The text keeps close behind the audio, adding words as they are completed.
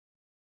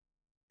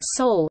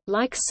Seoul,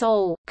 like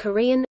Seoul,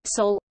 Korean,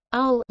 Seoul,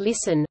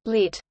 listen,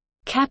 lit.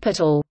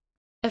 Capital.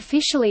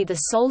 Officially the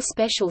Seoul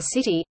Special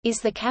City, is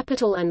the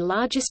capital and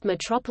largest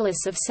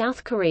metropolis of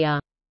South Korea.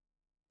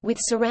 With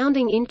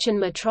surrounding Incheon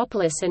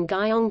metropolis and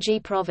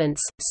Gyeonggi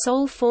province,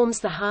 Seoul forms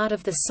the heart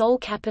of the Seoul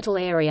capital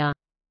area.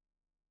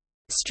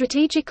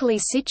 Strategically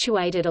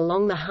situated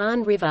along the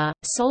Han River,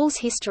 Seoul's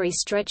history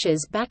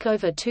stretches back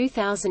over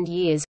 2,000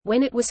 years,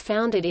 when it was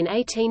founded in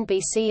 18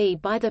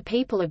 BCE by the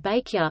people of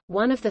Baekje,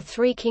 one of the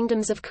three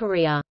kingdoms of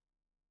Korea.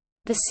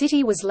 The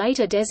city was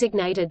later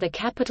designated the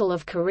capital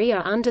of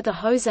Korea under the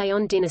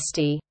Joseon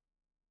dynasty.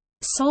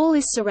 Seoul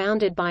is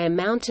surrounded by a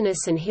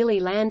mountainous and hilly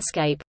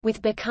landscape,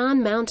 with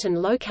Baekhan Mountain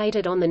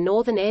located on the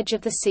northern edge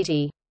of the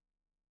city.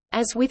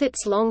 As with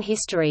its long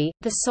history,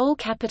 the Seoul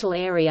capital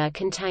area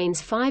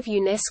contains 5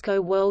 UNESCO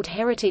World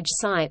Heritage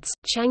Sites: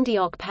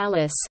 Changdeok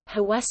Palace,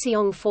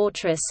 Hwaseong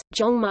Fortress,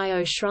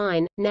 Jongmyo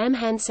Shrine,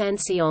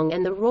 Namhansanseong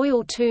and the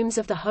royal tombs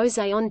of the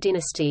Joseon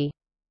dynasty.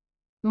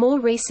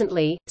 More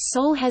recently,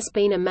 Seoul has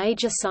been a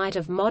major site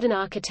of modern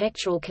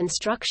architectural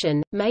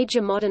construction.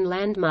 Major modern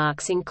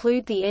landmarks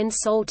include the N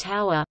Seoul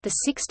Tower, the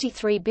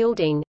 63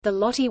 building, the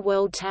Lotte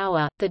World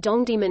Tower, the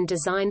Dongdaemun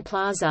Design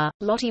Plaza,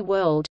 Lotte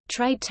World,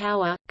 Trade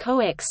Tower,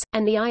 COEX,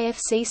 and the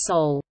IFC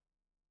Seoul.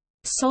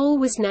 Seoul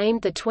was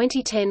named the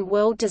 2010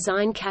 World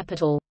Design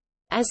Capital.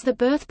 As the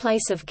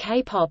birthplace of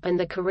K-pop and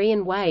the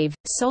Korean wave,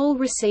 Seoul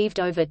received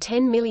over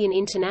 10 million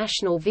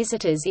international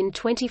visitors in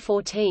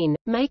 2014,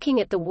 making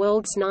it the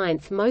world's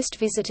 9th most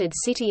visited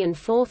city and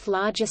 4th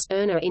largest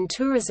earner in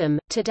tourism.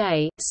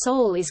 Today,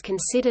 Seoul is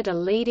considered a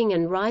leading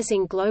and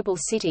rising global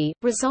city,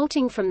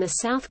 resulting from the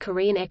South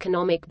Korean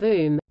economic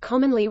boom,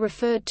 commonly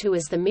referred to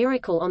as the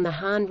Miracle on the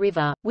Han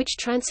River, which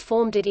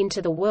transformed it into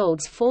the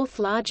world's 4th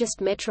largest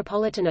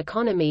metropolitan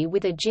economy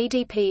with a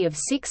GDP of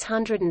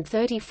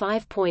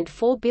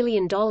 $635.4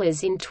 billion in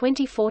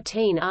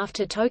 2014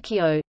 after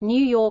Tokyo,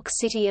 New York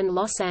City and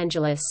Los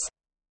Angeles.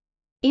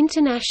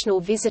 International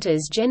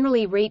visitors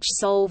generally reach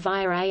Seoul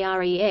via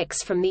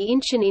AREX from the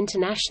Incheon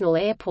International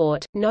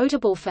Airport,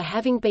 notable for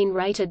having been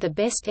rated the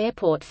best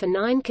airport for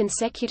 9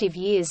 consecutive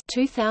years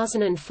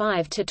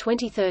 2005 to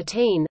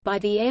 2013 by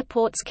the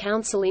Airports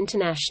Council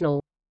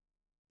International.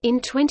 In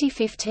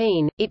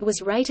 2015, it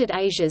was rated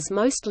Asia's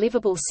most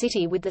livable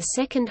city with the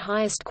second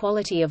highest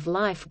quality of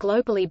life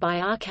globally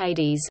by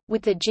Arcades,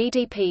 with the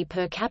GDP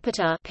per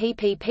capita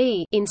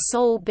 (PPP) in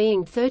Seoul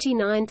being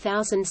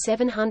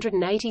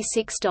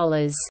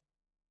 $39,786.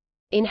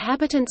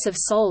 Inhabitants of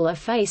Seoul are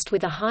faced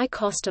with a high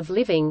cost of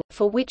living,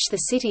 for which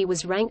the city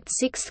was ranked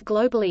 6th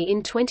globally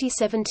in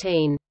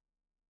 2017.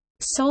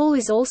 Seoul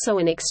is also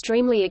an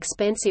extremely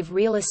expensive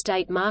real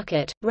estate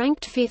market,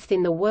 ranked 5th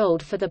in the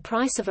world for the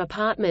price of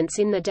apartments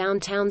in the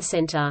downtown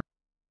center.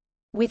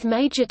 With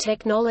major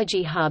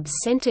technology hubs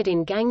centered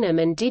in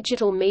Gangnam and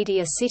Digital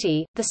Media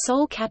City, the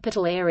Seoul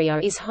capital area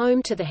is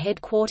home to the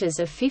headquarters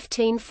of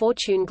 15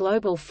 Fortune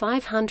Global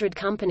 500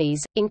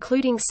 companies,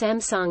 including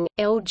Samsung,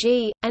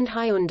 LG, and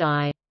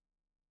Hyundai.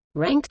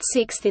 Ranked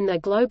 6th in the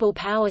Global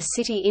Power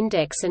City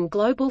Index and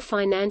Global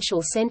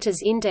Financial Centers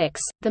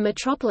Index, the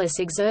metropolis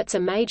exerts a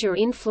major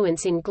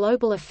influence in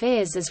global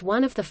affairs as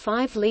one of the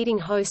 5 leading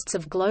hosts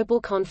of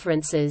global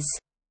conferences.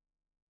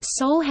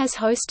 Seoul has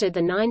hosted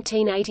the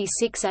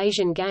 1986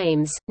 Asian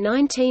Games,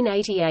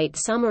 1988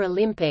 Summer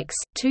Olympics,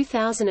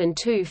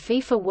 2002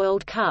 FIFA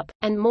World Cup,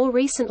 and more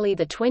recently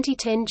the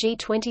 2010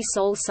 G20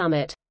 Seoul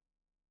Summit.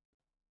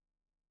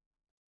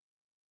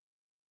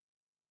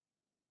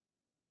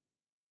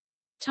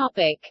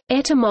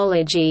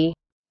 Etymology.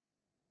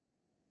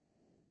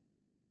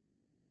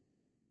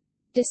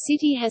 The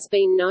city has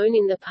been known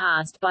in the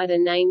past by the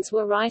names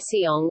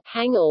Wariseong,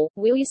 Hangul,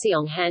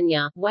 Wilseong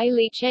Hanya,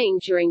 Weilicheng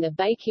during the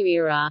Baekje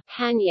era,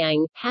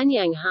 Hanyang,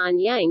 Hanyang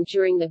Hanyang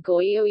during the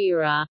Goryeo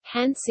era,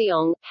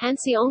 Hanseong,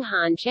 Hanseong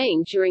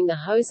Hancheng during the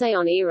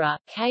Joseon era,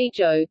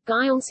 Keijo,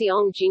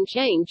 Gyeongseong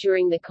Jincheng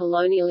during the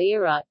colonial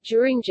era.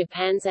 During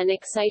Japan's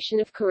annexation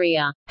of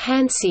Korea,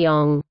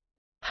 Hanseong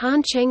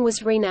Hancheng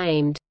was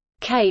renamed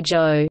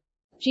Keijo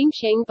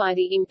Jincheng by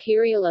the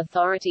imperial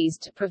authorities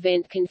to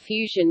prevent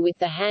confusion with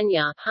the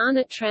Hanya, Han,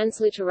 a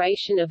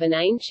transliteration of an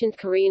ancient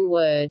Korean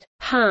word,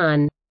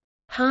 Han,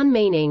 Han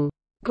meaning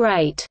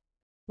great,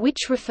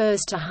 which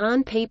refers to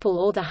Han people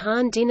or the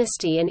Han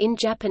dynasty, and in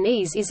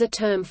Japanese is a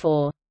term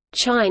for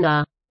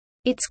China.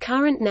 Its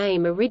current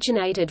name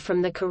originated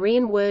from the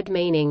Korean word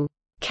meaning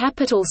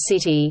capital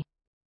city,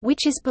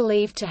 which is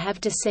believed to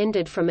have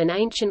descended from an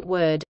ancient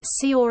word,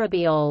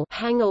 Seorabeol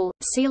Hangul,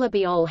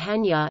 Seolabeol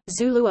Hanya,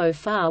 Zuluo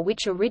Fa,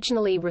 which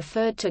originally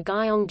referred to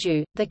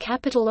Gyeongju, the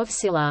capital of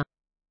Silla.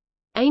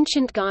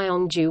 Ancient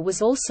Gyeongju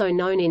was also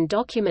known in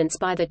documents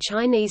by the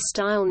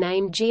Chinese-style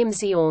name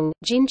Jiamzeong,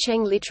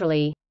 Jincheng,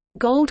 literally,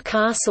 Gold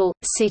Castle,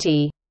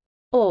 City,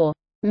 or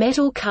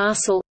Metal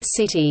Castle,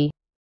 City,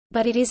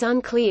 but it is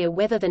unclear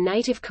whether the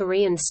native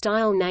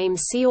Korean-style name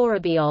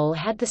Seorabeol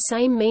had the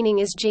same meaning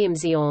as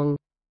Jiamzeong.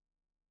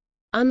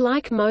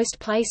 Unlike most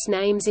place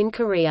names in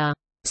Korea,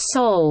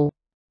 Seoul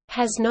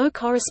has no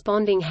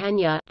corresponding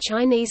Hanja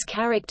Chinese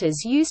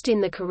characters used in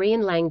the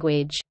Korean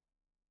language.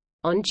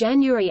 On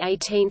January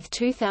 18,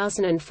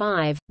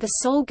 2005, the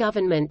Seoul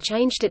government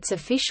changed its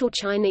official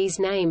Chinese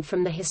name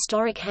from the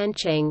historic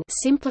Hancheng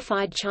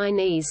simplified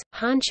Chinese,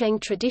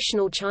 Hancheng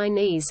traditional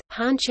Chinese,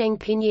 Hancheng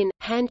pinyin,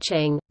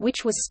 Hancheng,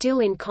 which was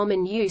still in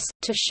common use,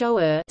 to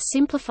Shou'er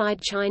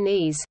simplified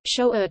Chinese,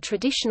 Shou'er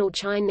traditional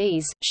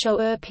Chinese,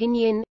 Shou'er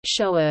pinyin,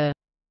 Shou'er.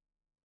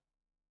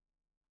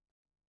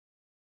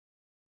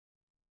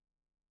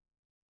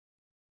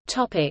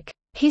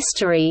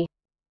 History.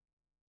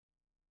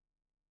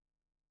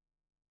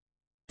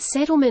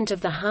 Settlement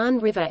of the Han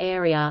River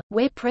area,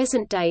 where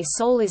present-day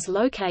Seoul is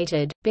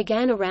located,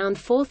 began around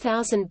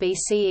 4000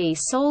 BCE.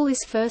 Seoul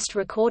is first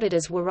recorded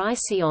as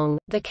Wariseong,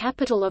 the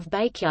capital of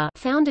Baekje,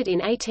 founded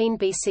in 18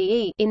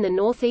 BCE in the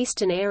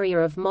northeastern area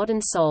of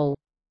modern Seoul.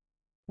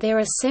 There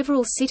are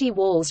several city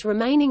walls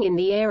remaining in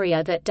the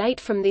area that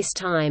date from this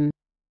time.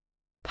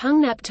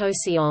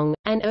 Pungnaptoseong,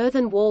 an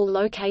earthen wall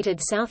located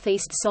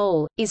southeast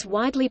Seoul, is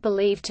widely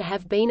believed to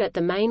have been at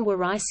the main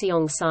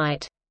Wariseong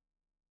site.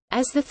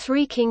 As the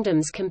three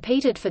kingdoms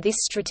competed for this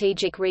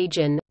strategic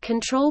region,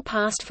 control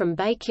passed from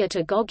Baekje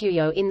to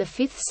Goguryeo in the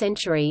 5th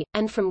century,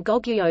 and from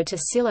Goguryeo to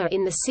Silla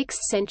in the 6th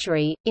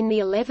century. In the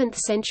 11th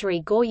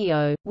century,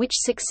 Goryeo, which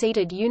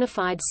succeeded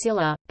unified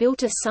Silla,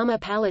 built a summer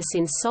palace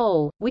in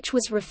Seoul, which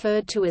was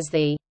referred to as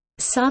the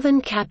southern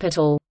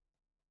capital.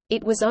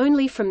 It was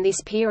only from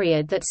this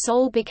period that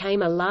Seoul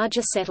became a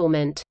larger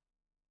settlement.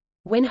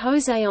 When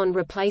Joseon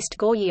replaced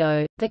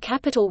Goryeo, the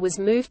capital was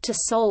moved to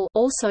Seoul,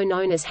 also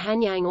known as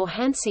Hanyang or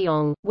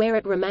Hanseong, where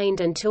it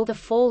remained until the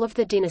fall of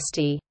the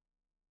dynasty.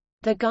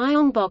 The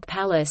Gyeongbok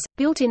Palace,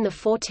 built in the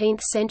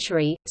 14th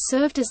century,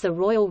 served as the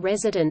royal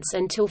residence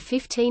until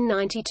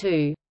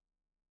 1592.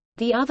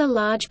 The other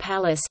large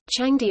palace,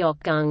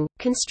 Changdeokgung,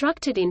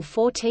 constructed in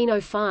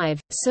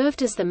 1405,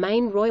 served as the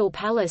main royal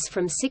palace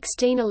from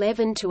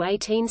 1611 to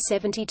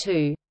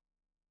 1872.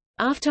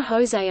 After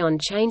Joseon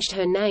changed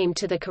her name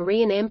to the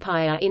Korean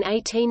Empire in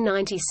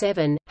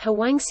 1897,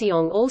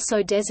 Hwangseong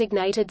also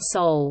designated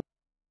Seoul.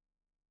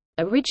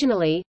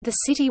 Originally, the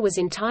city was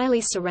entirely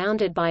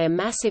surrounded by a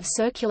massive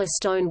circular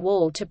stone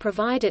wall to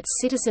provide its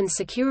citizens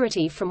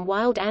security from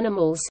wild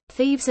animals,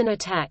 thieves and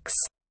attacks.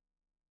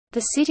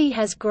 The city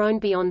has grown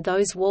beyond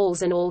those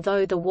walls, and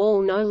although the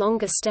wall no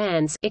longer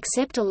stands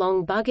except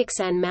along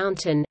Bugaksan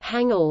Mountain,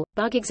 Hangul,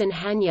 Bugaksan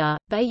Hanya,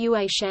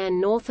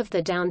 Baeyueshan north of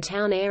the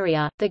downtown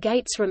area, the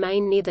gates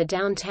remain near the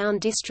downtown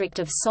district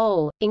of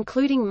Seoul,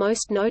 including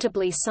most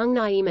notably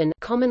Sungnyeman,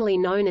 commonly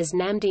known as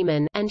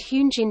Namdaemun, and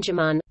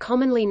Hunjinjamun,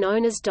 commonly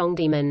known as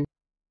Dongdaemun.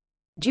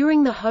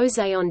 During the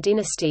Joseon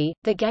dynasty,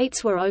 the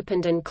gates were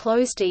opened and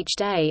closed each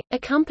day,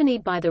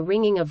 accompanied by the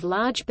ringing of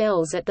large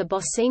bells at the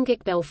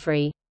Bosinggak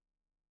belfry.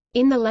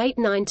 In the late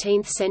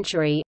 19th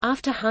century,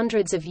 after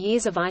hundreds of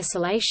years of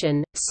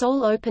isolation,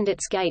 Seoul opened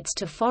its gates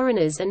to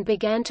foreigners and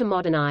began to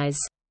modernize.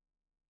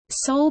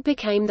 Seoul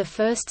became the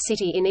first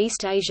city in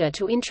East Asia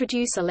to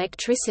introduce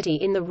electricity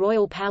in the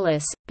Royal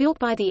Palace, built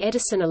by the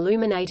Edison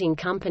Illuminating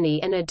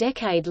Company, and a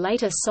decade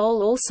later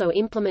Seoul also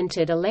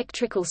implemented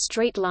electrical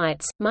street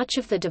lights. Much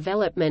of the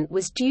development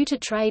was due to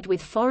trade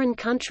with foreign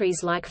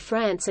countries like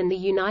France and the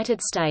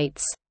United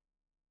States.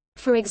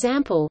 For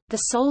example, the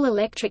Seoul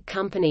Electric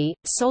Company,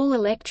 Seoul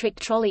Electric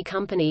Trolley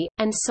Company,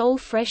 and Seoul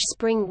Fresh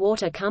Spring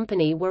Water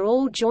Company were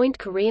all joint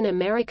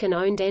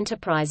Korean-American-owned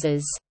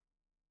enterprises.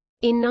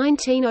 In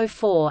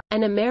 1904,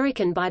 an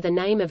American by the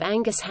name of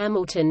Angus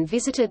Hamilton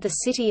visited the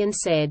city and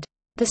said,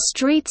 "The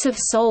streets of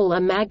Seoul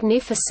are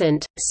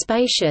magnificent,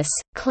 spacious,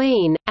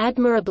 clean,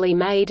 admirably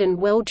made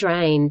and well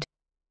drained.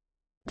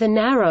 The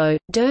narrow,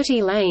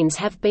 dirty lanes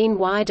have been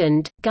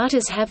widened,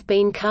 gutters have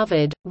been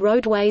covered,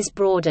 roadways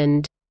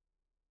broadened.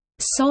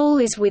 Seoul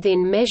is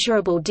within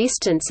measurable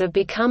distance of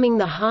becoming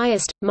the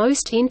highest,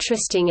 most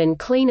interesting and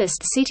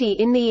cleanest city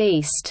in the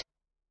East."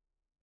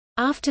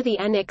 After the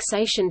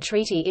annexation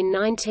treaty in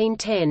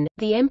 1910,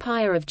 the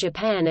Empire of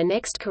Japan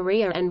annexed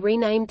Korea and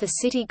renamed the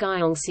city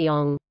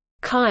Gyeongseong,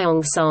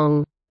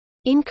 Gyeongsong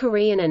in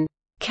Korean, and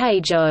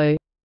Keijo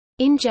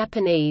in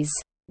Japanese.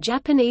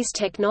 Japanese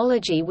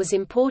technology was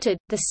imported,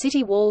 the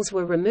city walls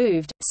were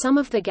removed, some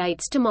of the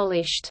gates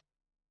demolished.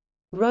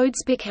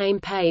 Roads became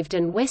paved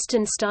and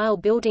Western-style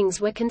buildings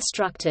were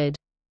constructed.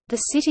 The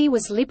city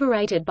was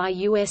liberated by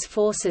U.S.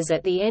 forces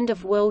at the end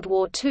of World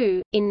War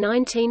II. In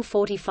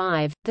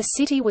 1945, the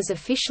city was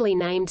officially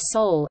named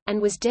Seoul,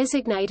 and was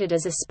designated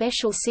as a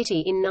special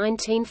city in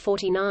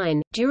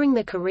 1949. During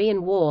the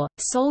Korean War,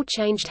 Seoul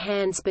changed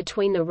hands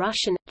between the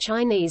Russian,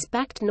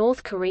 Chinese-backed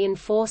North Korean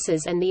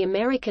forces and the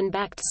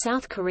American-backed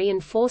South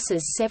Korean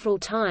forces several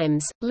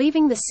times,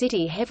 leaving the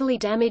city heavily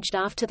damaged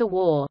after the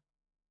war.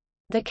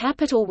 The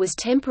capital was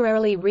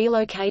temporarily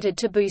relocated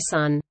to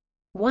Busan.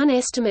 One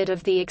estimate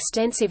of the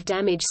extensive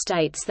damage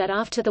states that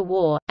after the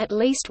war, at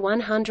least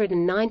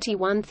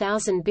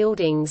 191,000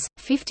 buildings,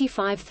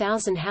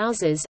 55,000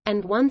 houses,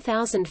 and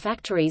 1,000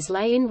 factories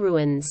lay in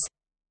ruins.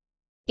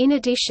 In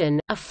addition,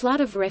 a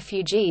flood of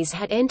refugees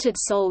had entered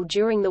Seoul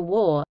during the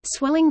war,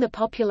 swelling the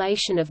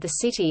population of the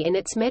city in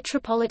its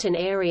metropolitan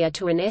area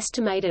to an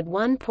estimated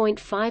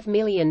 1.5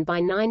 million by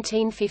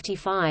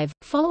 1955.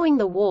 Following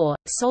the war,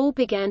 Seoul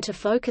began to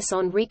focus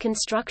on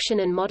reconstruction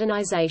and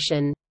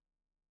modernization.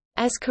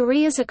 As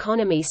Korea's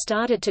economy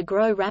started to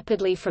grow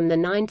rapidly from the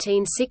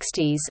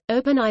 1960s,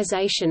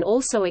 urbanization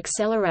also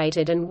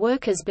accelerated and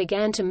workers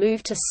began to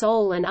move to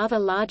Seoul and other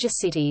larger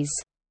cities.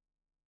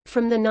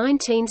 From the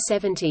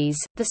 1970s,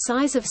 the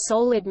size of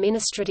Seoul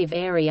administrative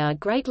area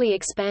greatly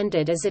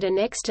expanded as it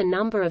annexed a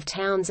number of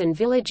towns and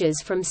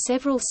villages from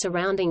several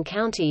surrounding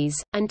counties.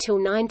 Until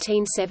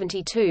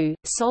 1972,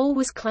 Seoul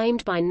was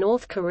claimed by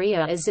North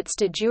Korea as its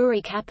de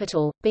jure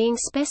capital, being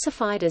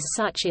specified as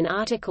such in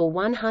Article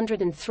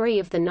 103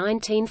 of the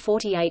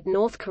 1948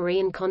 North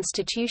Korean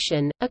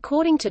Constitution.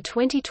 According to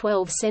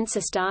 2012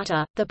 census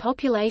data, the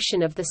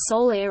population of the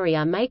Seoul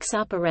area makes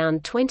up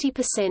around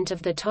 20%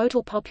 of the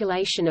total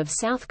population of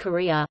South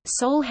Korea.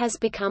 Seoul has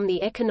become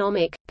the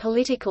economic,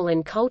 political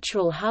and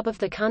cultural hub of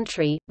the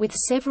country, with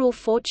several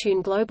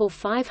Fortune Global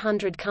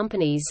 500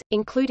 companies,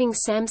 including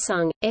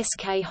Samsung,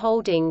 SK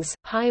Holdings,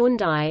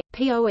 Hyundai,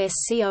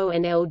 POSCO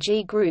and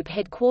LG Group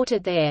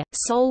headquartered there.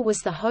 Seoul was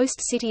the host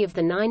city of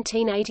the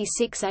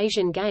 1986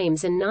 Asian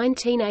Games and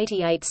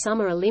 1988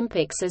 Summer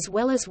Olympics, as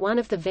well as one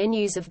of the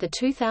venues of the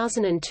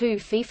 2002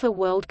 FIFA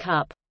World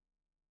Cup.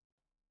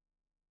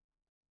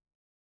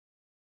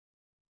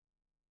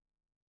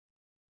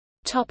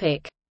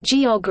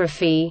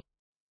 Geography.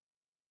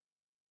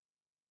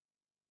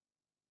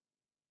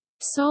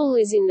 Seoul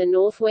is in the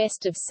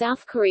northwest of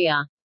South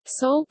Korea.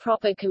 Seoul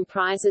proper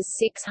comprises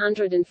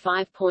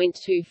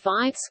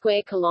 605.25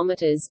 square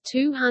kilometers,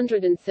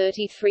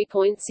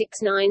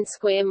 233.69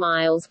 square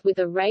miles, with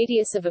a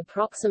radius of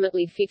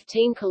approximately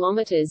 15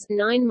 kilometers,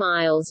 9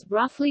 miles,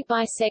 roughly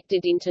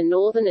bisected into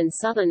northern and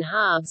southern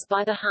halves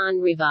by the Han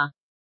River.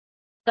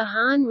 The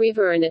Han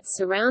River and its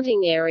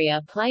surrounding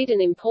area played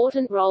an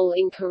important role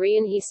in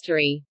Korean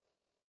history.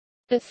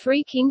 The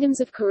three kingdoms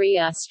of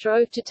Korea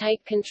strove to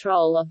take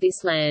control of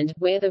this land,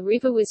 where the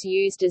river was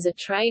used as a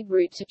trade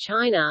route to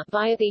China,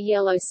 via the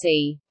Yellow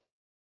Sea.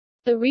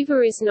 The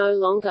river is no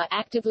longer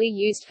actively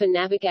used for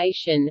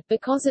navigation,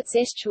 because its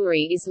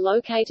estuary is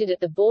located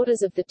at the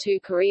borders of the two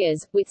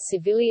Koreas, with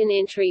civilian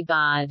entry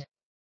barred.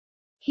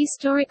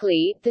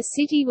 Historically, the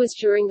city was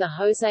during the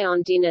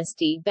Joseon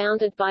dynasty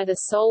bounded by the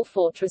Seoul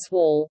Fortress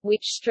Wall,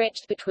 which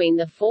stretched between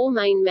the four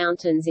main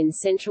mountains in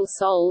central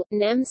Seoul,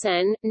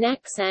 Namsan,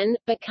 Naksan,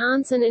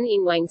 Bakhansan and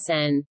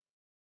Inwangsan.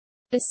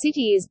 The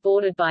city is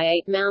bordered by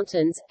 8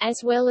 mountains,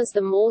 as well as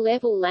the more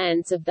level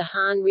lands of the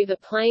Han River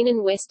Plain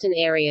and western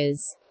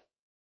areas.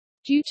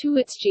 Due to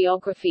its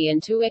geography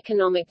and to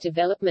economic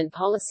development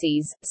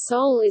policies,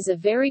 Seoul is a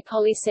very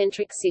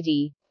polycentric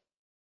city.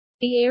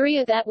 The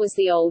area that was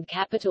the old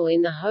capital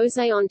in the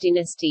Joseon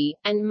dynasty,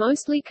 and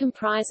mostly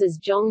comprises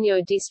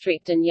Jongno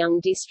District and Yeong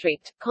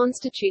District,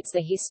 constitutes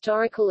the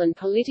historical and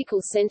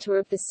political center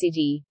of the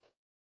city.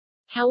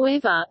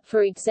 However,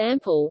 for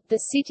example, the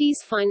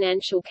city's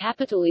financial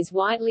capital is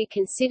widely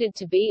considered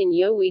to be in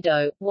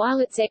Yeouido, while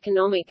its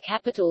economic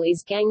capital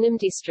is Gangnam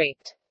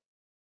District.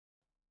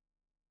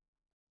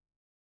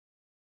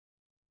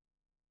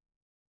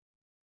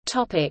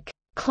 Topic: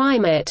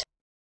 Climate.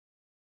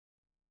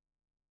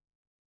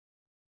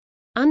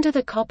 Under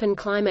the Köppen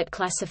climate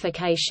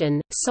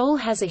classification, Seoul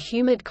has a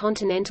humid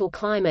continental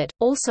climate,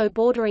 also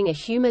bordering a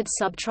humid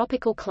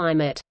subtropical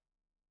climate.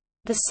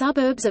 The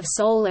suburbs of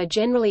Seoul are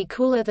generally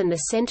cooler than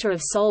the center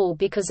of Seoul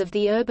because of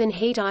the urban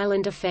heat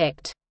island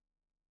effect.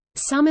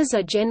 Summers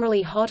are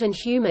generally hot and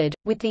humid,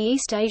 with the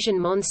East Asian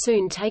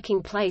monsoon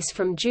taking place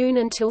from June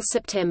until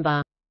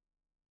September.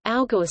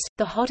 August,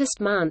 the hottest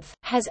month,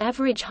 has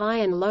average high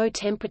and low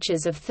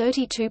temperatures of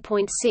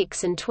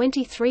 32.6 and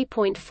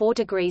 23.4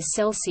 degrees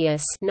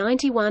Celsius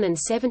 (91 and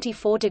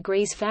 74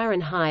 degrees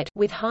Fahrenheit),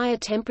 with higher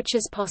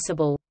temperatures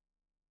possible.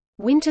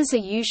 Winters are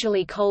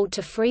usually cold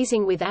to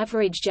freezing, with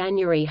average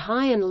January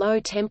high and low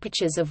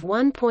temperatures of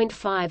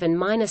 1.5 and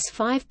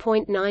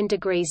 -5.9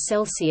 degrees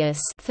Celsius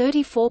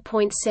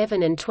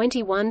 (34.7 and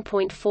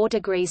 21.4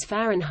 degrees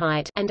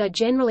Fahrenheit), and are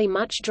generally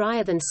much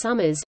drier than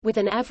summers, with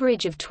an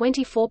average of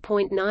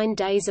 24.9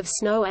 days of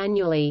snow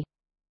annually.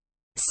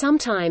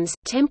 Sometimes,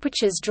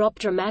 temperatures drop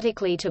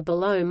dramatically to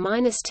below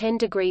 -10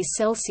 degrees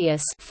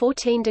Celsius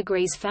 (14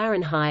 degrees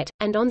Fahrenheit),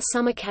 and on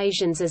some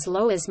occasions as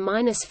low as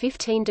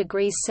 -15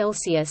 degrees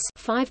Celsius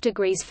 (5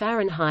 degrees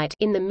Fahrenheit)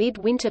 in the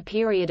mid-winter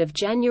period of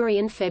January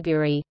and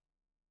February.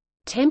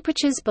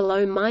 Temperatures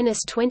below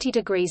 -20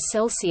 degrees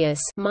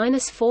Celsius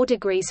 (-4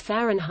 degrees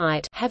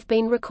Fahrenheit) have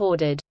been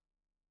recorded.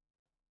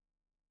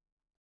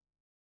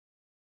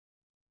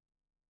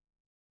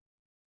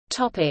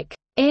 Topic: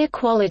 Air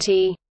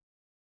quality.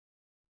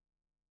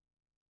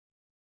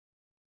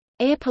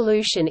 Air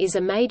pollution is a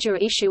major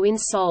issue in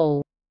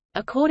Seoul.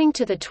 According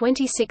to the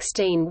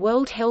 2016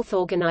 World Health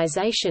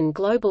Organization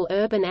Global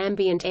Urban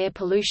Ambient Air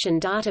Pollution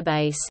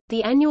Database,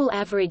 the annual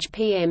average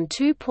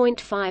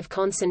PM2.5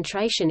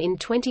 concentration in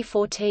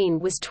 2014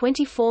 was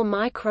 24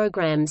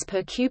 micrograms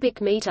per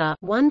cubic meter,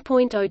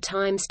 1.0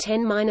 times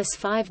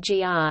 10⁻⁵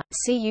 gr.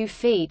 Cu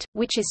feet,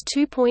 which is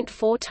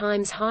 2.4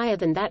 times higher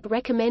than that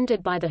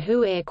recommended by the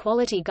WHO Air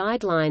Quality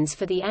Guidelines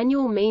for the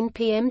annual mean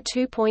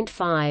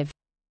PM2.5.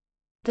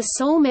 The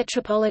Seoul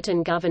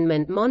Metropolitan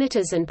Government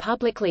monitors and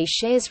publicly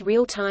shares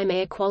real-time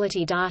air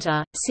quality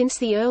data. Since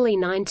the early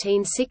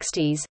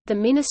 1960s, the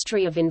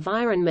Ministry of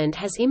Environment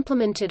has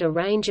implemented a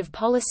range of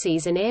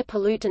policies and air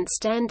pollutant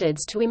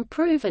standards to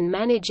improve and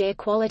manage air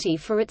quality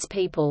for its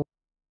people.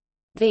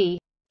 The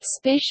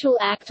Special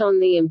Act on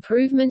the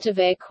Improvement of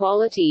Air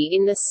Quality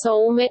in the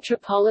Seoul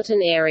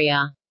Metropolitan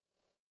Area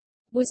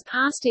was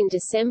passed in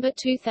December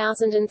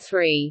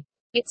 2003.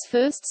 Its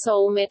first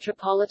Seoul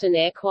Metropolitan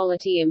Air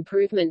Quality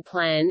Improvement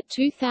Plan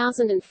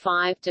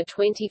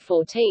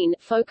 2005–2014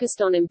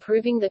 focused on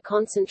improving the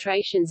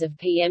concentrations of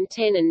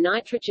PM10 and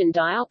nitrogen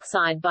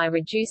dioxide by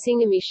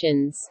reducing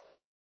emissions.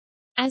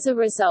 As a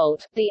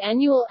result, the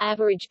annual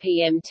average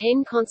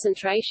PM10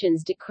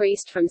 concentrations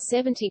decreased from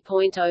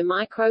 70.0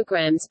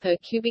 micrograms per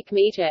cubic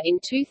meter in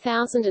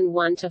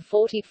 2001 to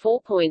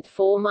 44.4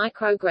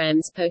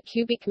 micrograms per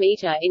cubic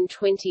meter in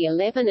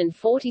 2011 and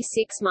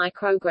 46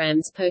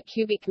 micrograms per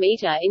cubic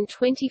meter in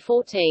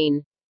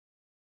 2014.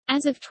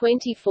 As of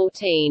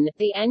 2014,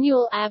 the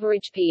annual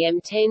average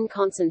PM10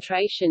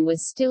 concentration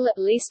was still at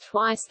least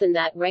twice than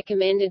that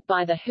recommended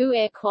by the WHO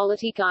Air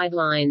Quality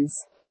Guidelines.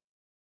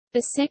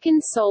 The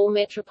second Seoul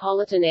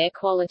Metropolitan Air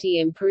Quality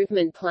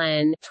Improvement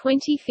Plan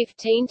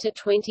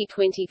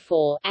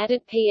 2015–2024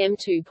 added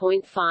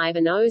PM2.5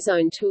 and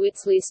ozone to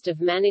its list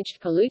of managed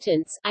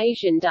pollutants.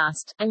 Asian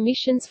dust,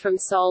 emissions from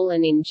Seoul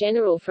and in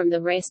general from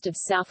the rest of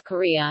South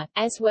Korea,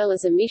 as well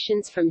as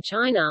emissions from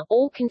China,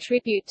 all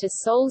contribute to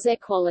Seoul's air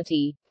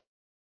quality.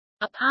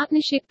 A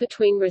partnership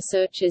between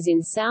researchers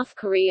in South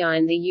Korea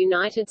and the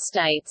United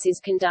States is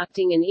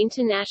conducting an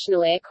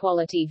international air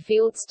quality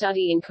field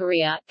study in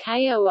Korea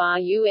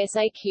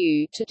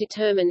 (KORUSAQ) to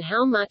determine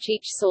how much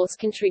each source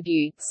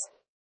contributes.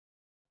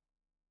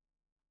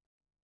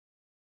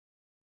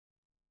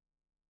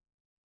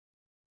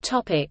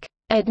 Topic: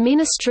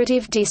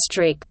 Administrative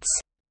districts.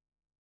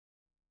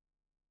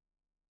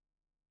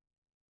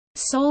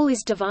 Seoul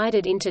is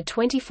divided into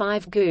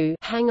 25 gu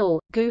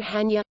Hangul, gu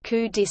Hanya,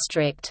 ku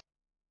district.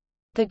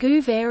 The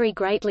gu vary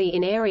greatly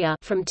in area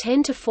from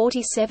 10 to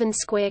 47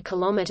 square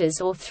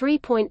kilometers or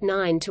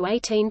 3.9 to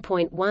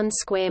 18.1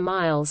 square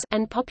miles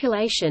and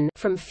population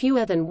from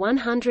fewer than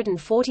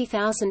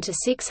 140,000 to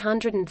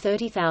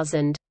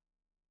 630,000.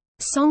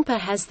 Songpa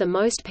has the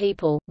most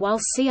people,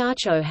 while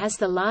Siarcho has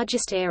the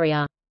largest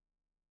area.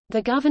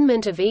 The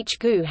government of each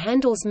gu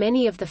handles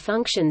many of the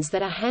functions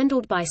that are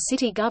handled by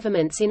city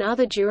governments in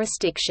other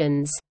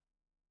jurisdictions.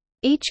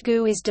 Each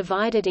gu is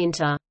divided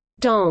into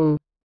dong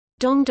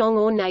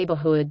or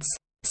neighborhoods.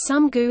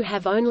 Some gu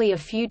have only a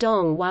few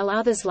dong while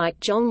others like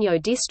Jongno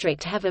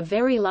district have a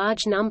very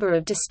large number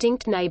of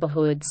distinct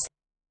neighborhoods.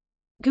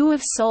 Gu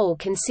of Seoul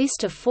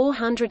consist of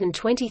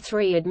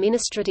 423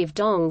 administrative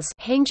dongs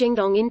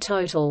in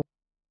total.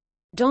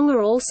 Dong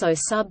are also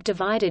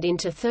subdivided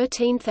into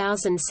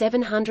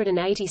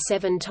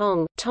 13,787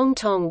 tong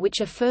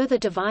which are further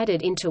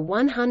divided into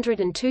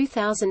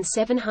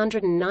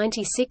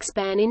 102,796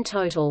 ban in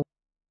total.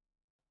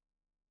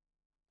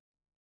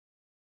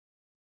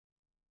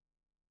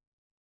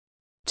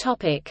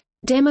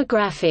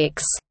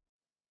 Demographics.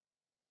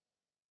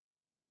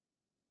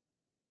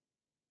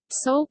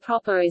 Seoul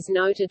proper is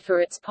noted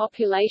for its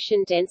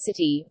population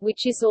density,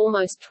 which is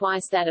almost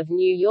twice that of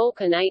New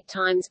York and 8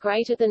 times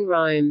greater than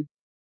Rome.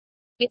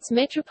 Its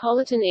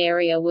metropolitan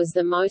area was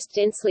the most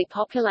densely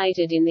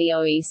populated in the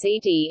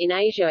OECD in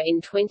Asia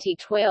in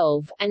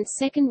 2012, and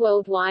second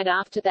worldwide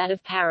after that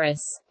of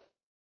Paris.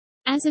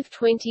 As of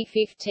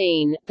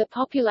 2015, the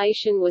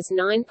population was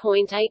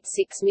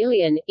 9.86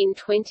 million. In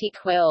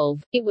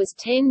 2012, it was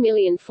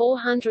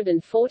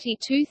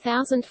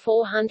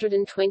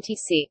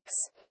 10,442,426.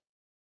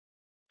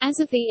 As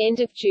of the end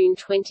of June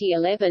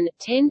 2011,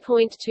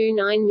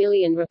 10.29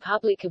 million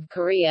Republic of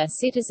Korea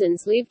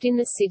citizens lived in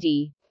the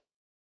city.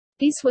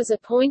 This was a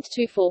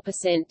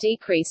 0.24%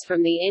 decrease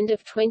from the end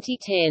of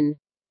 2010.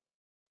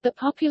 The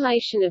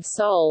population of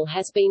Seoul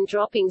has been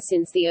dropping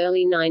since the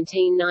early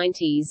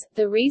 1990s,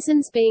 the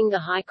reasons being the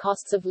high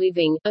costs of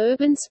living,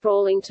 urban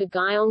sprawling to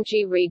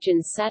Gyeonggi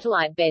region's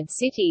satellite bed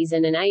cities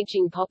and an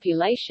aging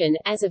population.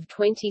 As of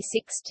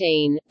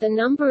 2016, the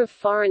number of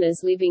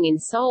foreigners living in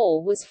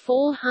Seoul was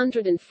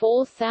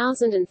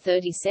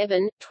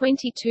 404,037,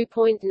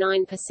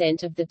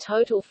 22.9% of the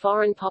total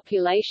foreign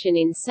population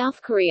in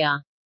South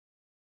Korea.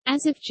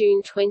 As of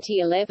June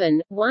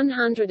 2011,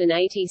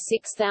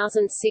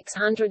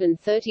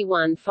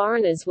 186,631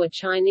 foreigners were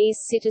Chinese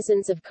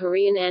citizens of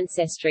Korean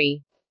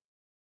ancestry.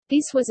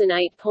 This was an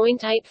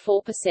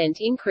 8.84%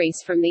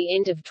 increase from the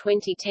end of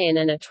 2010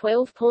 and a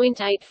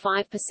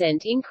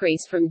 12.85%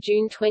 increase from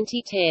June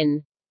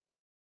 2010.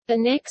 The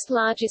next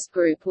largest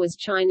group was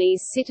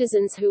Chinese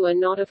citizens who were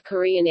not of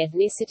Korean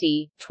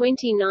ethnicity.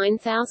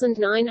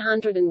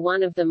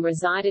 29,901 of them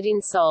resided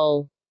in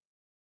Seoul.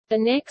 The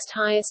next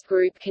highest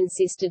group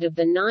consisted of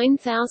the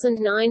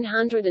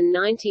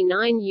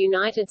 9,999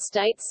 United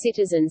States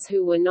citizens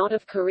who were not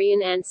of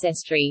Korean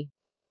ancestry.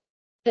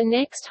 The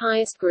next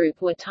highest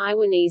group were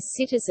Taiwanese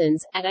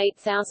citizens, at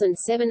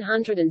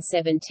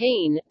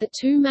 8,717. The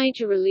two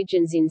major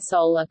religions in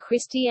Seoul are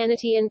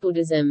Christianity and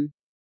Buddhism.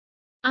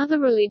 Other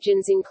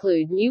religions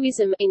include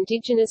Muism,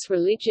 indigenous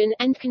religion,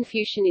 and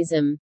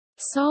Confucianism.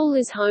 Seoul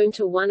is home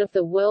to one of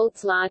the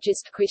world's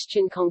largest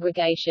Christian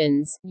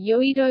congregations,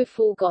 Yoido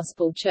Full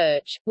Gospel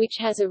Church, which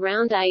has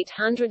around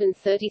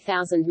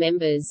 830,000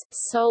 members.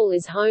 Seoul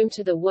is home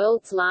to the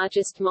world's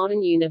largest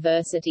modern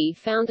university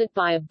founded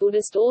by a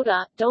Buddhist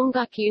order,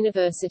 Dongguk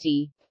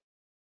University.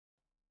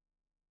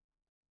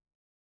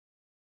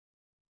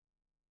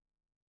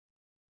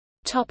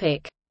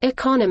 Topic: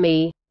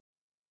 Economy.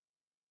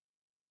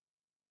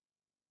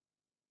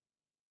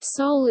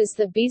 Seoul is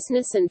the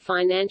business and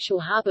financial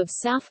hub of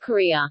South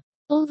Korea.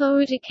 Although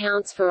it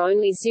accounts for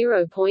only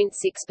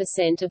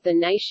 0.6% of the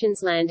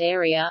nation's land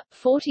area,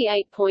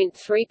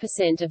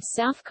 48.3% of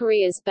South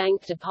Korea's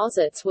bank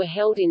deposits were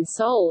held in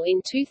Seoul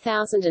in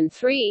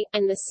 2003,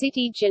 and the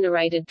city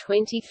generated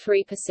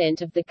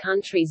 23% of the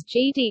country's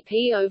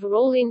GDP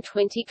overall in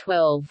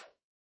 2012.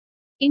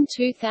 In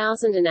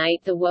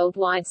 2008, the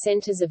Worldwide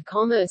Centers of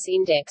Commerce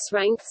Index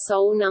ranked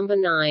Seoul number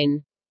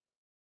 9.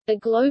 The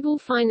Global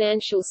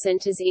Financial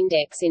Centers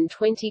Index in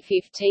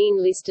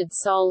 2015 listed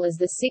Seoul as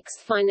the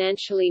sixth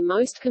financially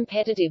most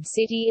competitive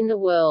city in the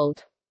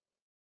world.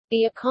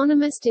 The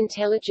Economist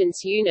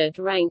Intelligence Unit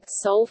ranked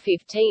Seoul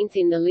 15th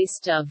in the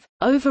list of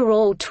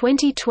overall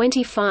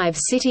 2025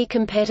 city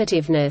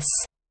competitiveness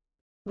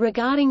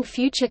regarding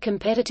future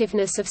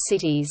competitiveness of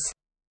cities.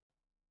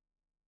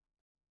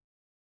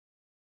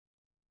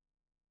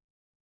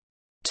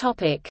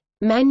 Topic: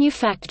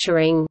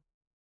 Manufacturing.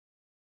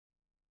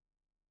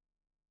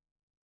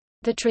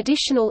 The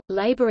traditional,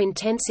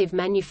 labor-intensive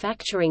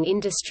manufacturing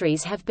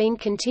industries have been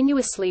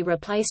continuously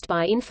replaced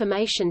by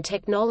information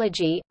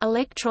technology,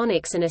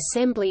 electronics and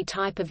assembly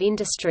type of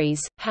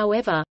industries.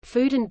 However,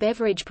 food and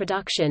beverage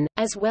production,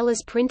 as well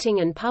as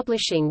printing and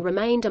publishing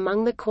remained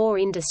among the core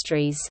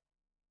industries.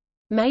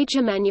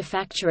 Major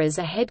manufacturers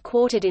are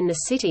headquartered in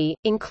the city,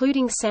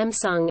 including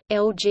Samsung,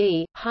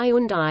 LG,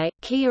 Hyundai,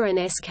 Kia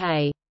and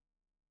SK.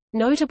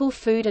 Notable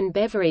food and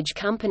beverage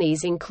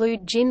companies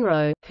include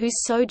Jinro, whose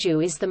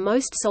soju is the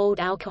most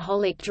sold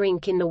alcoholic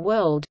drink in the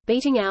world,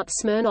 beating out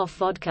Smirnoff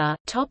vodka.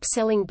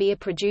 Top-selling beer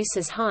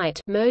producers Hite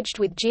merged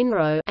with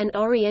Jinro and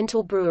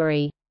Oriental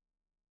Brewery.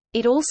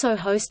 It also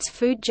hosts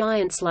food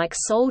giants like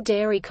Seoul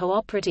Dairy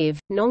Cooperative,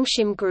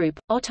 Nongshim Group,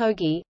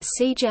 Ottogi,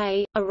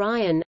 CJ,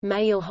 Orion,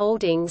 Mail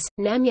Holdings,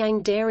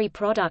 Namyang Dairy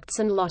Products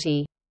and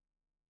Lotte.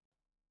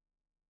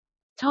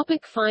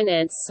 Topic: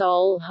 Finance.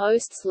 Seoul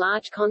hosts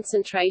large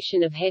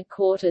concentration of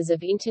headquarters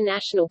of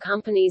international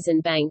companies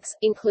and banks,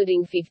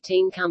 including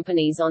 15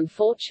 companies on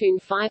Fortune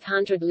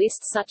 500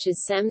 lists such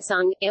as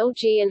Samsung,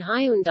 LG and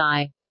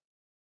Hyundai.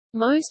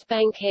 Most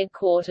bank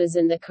headquarters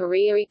and the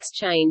Korea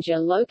Exchange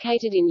are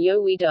located in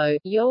Yeouido,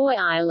 Yeowa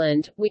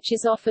Island, which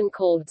is often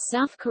called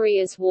South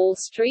Korea's Wall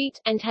Street,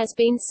 and has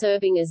been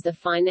serving as the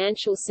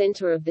financial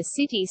center of the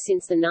city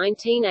since the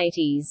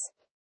 1980s.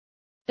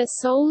 The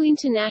Seoul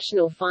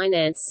International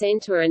Finance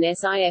Center and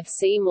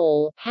SIFC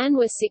Mall,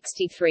 Hanwha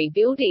 63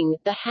 Building,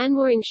 the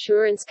Hanwha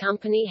Insurance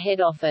Company head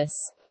office.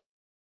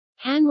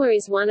 Hanwha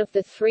is one of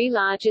the three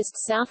largest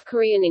South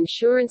Korean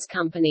insurance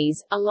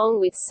companies, along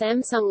with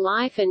Samsung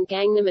Life and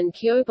Gangnam and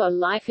Kyobo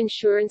Life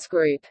Insurance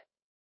Group.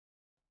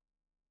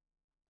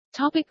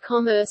 Topic: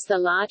 Commerce. The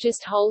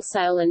largest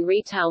wholesale and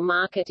retail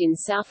market in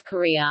South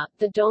Korea,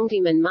 the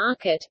Dongdaemun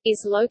Market,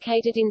 is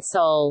located in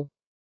Seoul.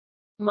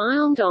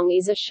 Myeongdong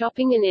is a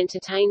shopping and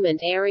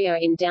entertainment area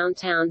in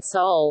downtown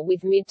Seoul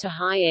with mid to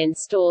high-end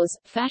stores,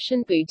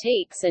 fashion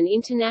boutiques and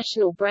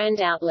international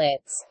brand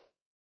outlets.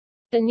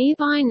 The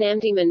nearby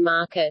Namdaemun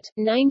Market,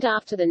 named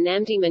after the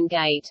Namdaemun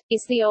Gate,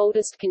 is the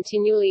oldest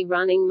continually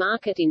running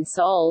market in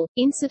Seoul.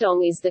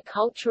 Insadong is the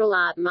cultural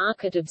art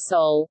market of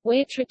Seoul,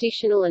 where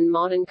traditional and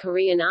modern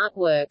Korean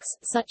artworks,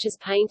 such as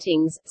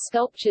paintings,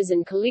 sculptures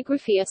and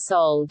calligraphy are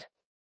sold.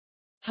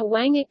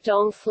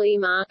 Hwangik-dong Flea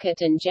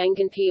Market and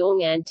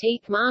Janganpyeong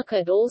Antique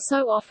Market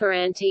also offer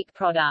antique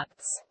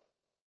products.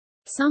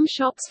 Some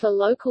shops for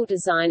local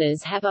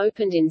designers have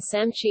opened in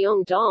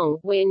Samcheong-dong,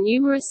 where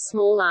numerous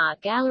small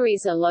art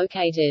galleries are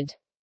located.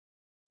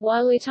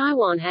 While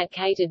Itaewon had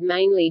catered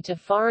mainly to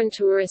foreign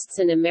tourists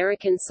and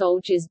American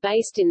soldiers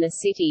based in the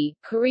city,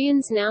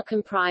 Koreans now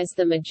comprise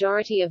the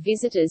majority of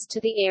visitors to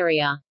the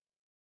area.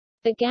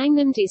 The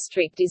Gangnam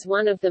district is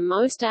one of the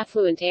most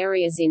affluent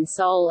areas in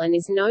Seoul and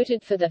is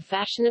noted for the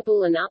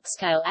fashionable and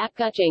upscale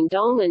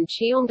Apgujeong-dong and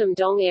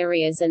Cheongdam-dong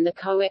areas and the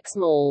COEX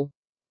Mall.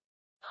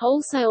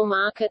 Wholesale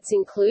markets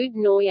include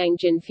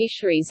Noryangjin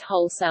Fisheries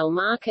Wholesale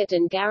Market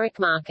and Garak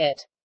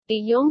Market. The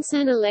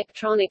Yongsan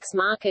Electronics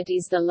Market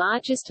is the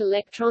largest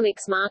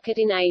electronics market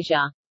in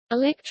Asia.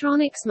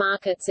 Electronics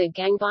markets at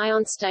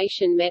Gangbyong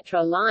Station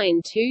Metro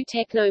Line 2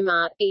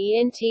 Technomart,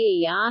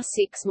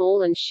 ENTER6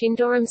 Mall and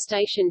Shindoram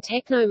Station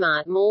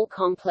Technomart Mall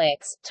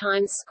Complex,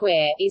 Times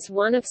Square, is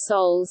one of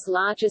Seoul's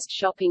largest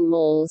shopping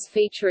malls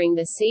featuring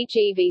the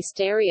CGV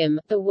Stadium,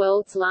 the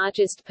world's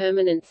largest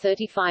permanent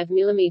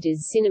 35mm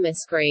cinema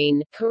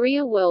screen,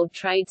 Korea World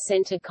Trade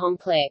Center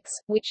Complex,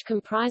 which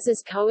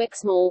comprises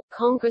COEX Mall,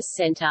 Congress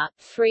Center,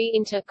 3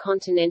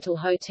 intercontinental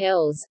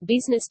hotels,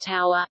 Business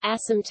Tower,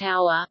 Assam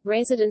Tower,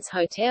 Residence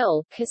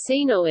Hotel,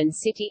 Casino and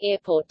City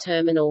Airport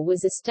Terminal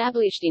was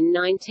established in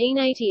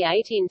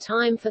 1988 in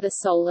time for the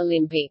Seoul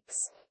Olympics.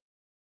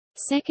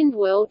 Second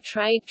World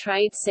Trade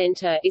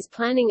Center is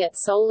planning at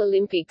Seoul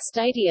Olympic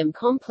Stadium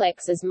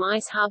Complex as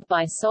MICE Hub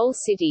by Seoul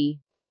City.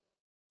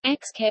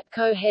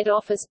 Ex-Kepco head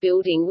office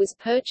building was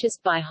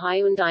purchased by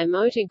Hyundai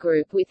Motor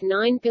Group with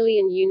 $9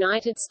 billion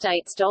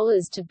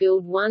to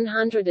build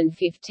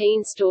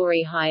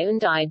 115-story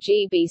Hyundai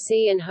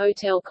GBC and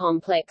hotel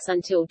complex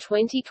until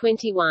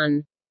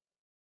 2021.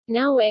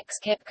 Now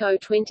ex-Kepco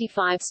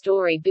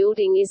 25-story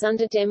building is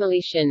under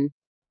demolition.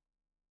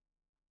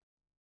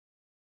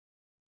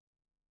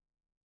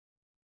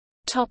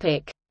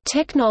 Topic: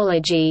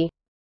 Technology.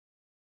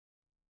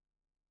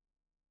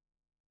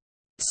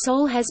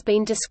 Seoul has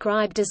been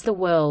described as the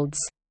world's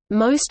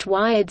most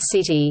wired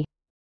city,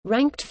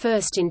 ranked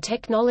first in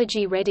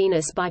technology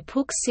readiness by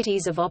Puck's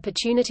Cities of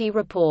Opportunity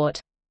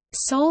report.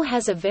 Seoul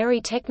has a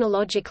very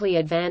technologically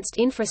advanced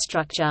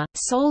infrastructure.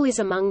 Seoul is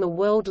among the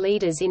world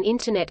leaders in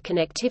Internet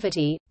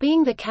connectivity,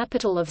 being the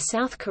capital of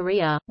South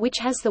Korea, which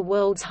has the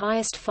world's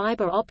highest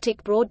fiber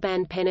optic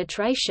broadband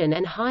penetration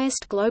and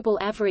highest global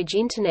average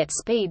Internet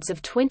speeds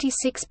of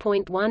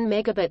 26.1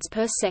 megabits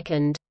per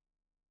second.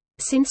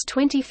 Since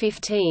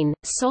 2015,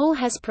 Seoul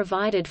has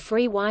provided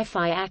free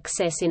Wi-Fi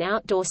access in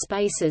outdoor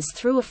spaces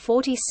through a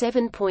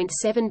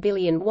 47.7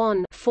 billion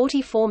won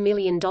 $44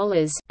 million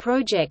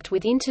project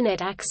with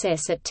Internet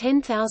access at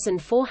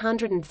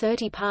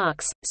 10,430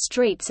 parks,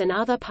 streets and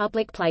other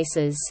public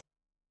places.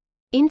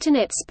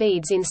 Internet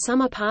speeds in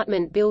some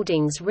apartment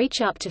buildings reach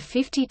up to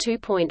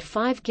 52.5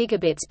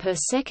 gigabits per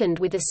second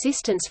with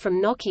assistance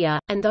from Nokia,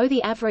 and though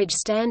the average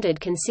standard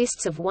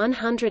consists of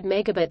 100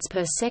 megabits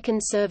per second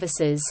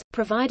services,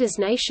 providers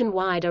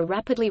nationwide are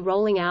rapidly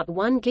rolling out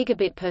 1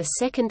 gigabit per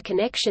second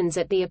connections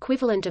at the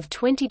equivalent of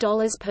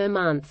 $20 per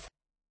month.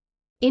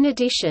 In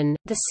addition,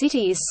 the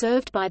city is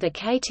served by the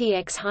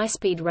KTX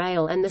high-speed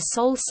rail and the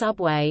Seoul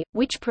subway,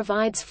 which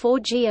provides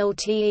 4G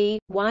LTE,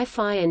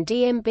 Wi-Fi and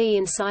DMB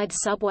inside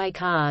subway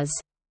cars.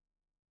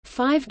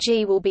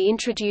 5G will be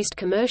introduced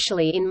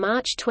commercially in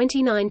March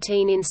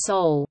 2019 in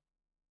Seoul.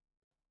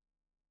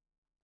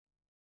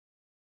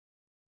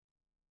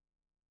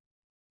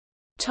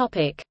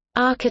 Topic: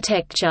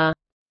 Architecture.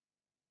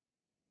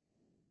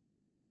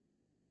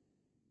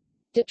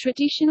 The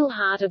traditional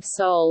heart of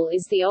Seoul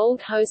is the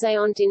old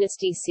Joseon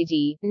Dynasty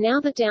city,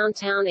 now the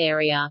downtown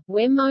area,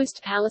 where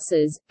most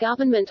palaces,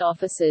 government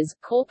offices,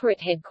 corporate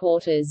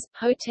headquarters,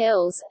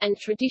 hotels, and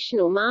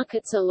traditional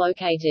markets are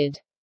located.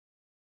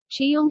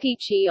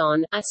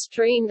 Cheonggi-cheon, a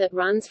stream that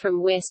runs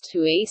from west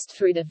to east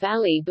through the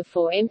valley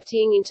before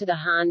emptying into the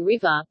Han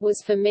River,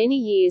 was for many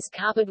years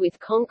covered with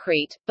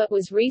concrete, but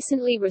was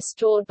recently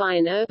restored by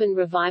an urban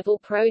revival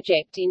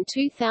project in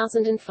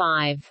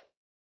 2005.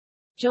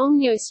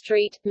 Jongno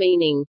Street,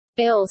 meaning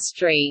Bell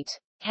Street,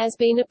 has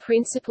been a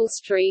principal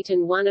street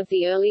and one of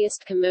the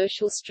earliest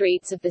commercial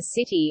streets of the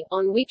city,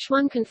 on which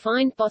one can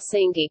find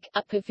Bosenggik,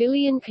 a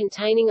pavilion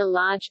containing a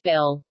large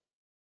bell.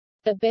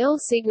 The bell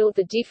signaled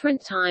the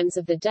different times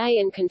of the day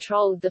and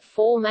controlled the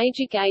 4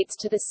 major gates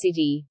to the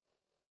city.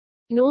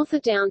 North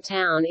of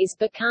downtown is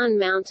Bakan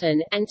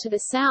Mountain, and to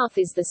the south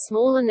is the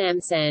smaller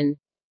Namsan.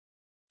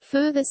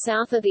 Further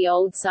south are the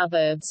old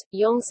suburbs,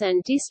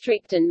 Yongsan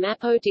District and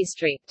Mapo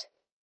District.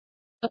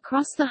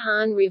 Across the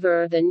Han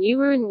River are the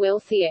newer and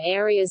wealthier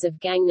areas of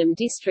Gangnam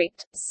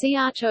District,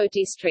 Seocho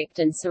District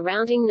and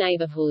surrounding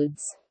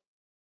neighborhoods.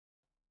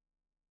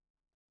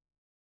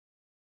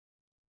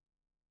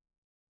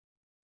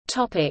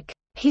 Topic: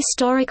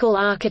 Historical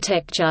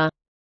architecture.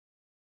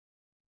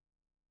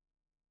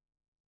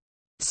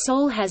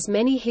 Seoul has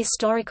many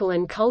historical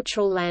and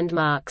cultural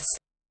landmarks.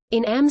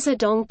 In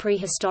Amsa-dong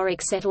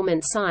prehistoric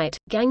settlement site,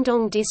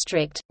 Gangdong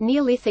District,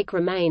 Neolithic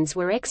remains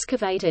were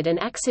excavated and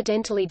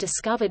accidentally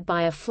discovered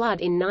by a flood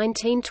in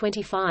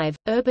 1925.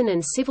 Urban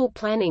and civil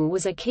planning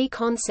was a key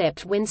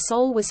concept when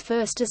Seoul was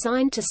first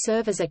designed to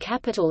serve as a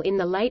capital in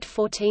the late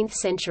 14th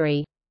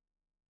century.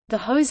 The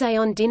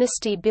Joseon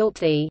dynasty built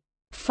the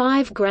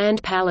 5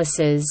 Grand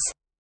Palaces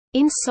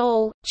in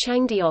Seoul,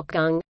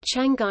 Changdeokgung,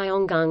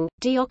 Changgyeonggung,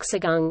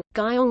 Deoksagung,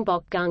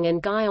 Gyeongbokgung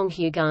and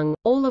Gyeonghyugung,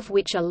 all of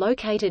which are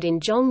located in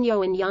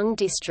Jongno and Yeong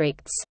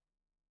districts.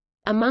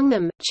 Among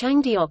them,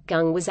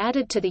 Changdeokgung was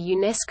added to the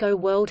UNESCO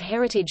World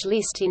Heritage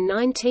List in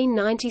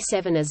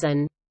 1997 as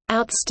an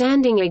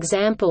outstanding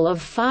example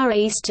of Far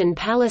Eastern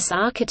palace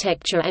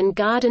architecture and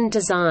garden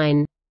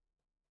design.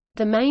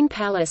 The main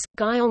palace,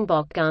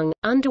 Gyeongbokgung,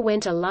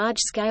 underwent a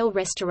large-scale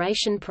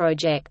restoration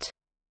project.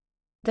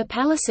 The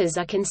palaces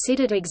are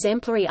considered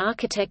exemplary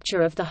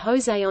architecture of the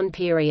Joseon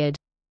period.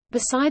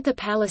 Beside the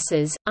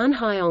palaces,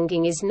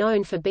 Unhyeonging is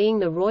known for being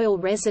the royal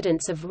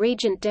residence of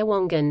Regent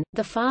Daewongun,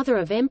 the father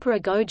of Emperor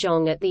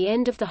Gojong at the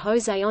end of the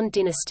Joseon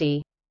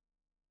dynasty.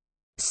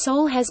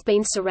 Seoul has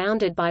been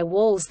surrounded by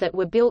walls that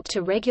were built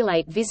to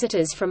regulate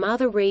visitors from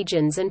other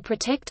regions and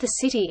protect the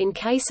city in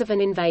case of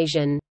an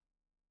invasion.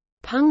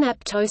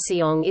 Pungnap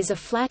Toseong is a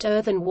flat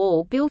earthen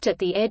wall built at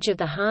the edge of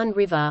the Han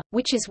River,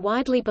 which is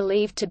widely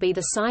believed to be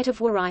the site of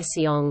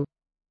Waraiseong.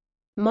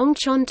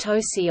 Mongchon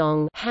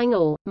Toseong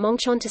Hangul,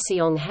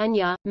 Mongchontoseong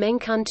Hanya,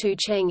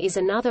 Mengkun-tu-cheng is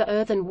another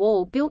earthen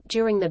wall built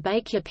during the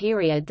Baekje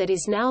period that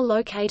is now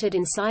located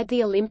inside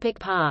the Olympic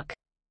Park.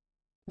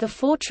 The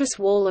fortress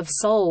wall of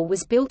Seoul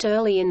was built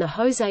early in the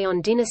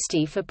Joseon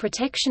dynasty for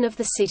protection of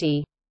the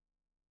city.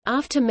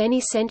 After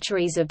many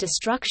centuries of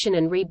destruction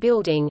and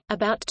rebuilding,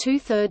 about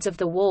two-thirds of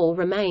the wall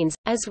remains,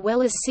 as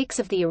well as 6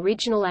 of the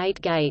original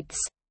 8 gates.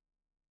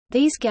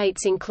 These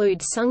gates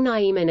include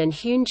Sungnyemun and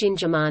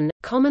Hyunjinjamun,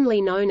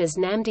 commonly known as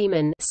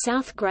Namdaemun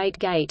South Great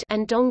Gate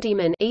and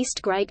Dongdaemun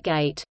East Great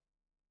Gate.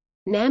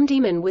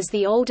 Namdaemun was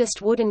the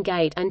oldest wooden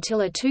gate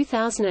until a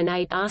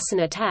 2008 arson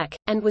attack,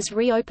 and was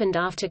reopened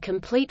after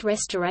complete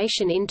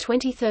restoration in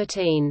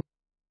 2013.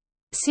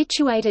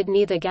 Situated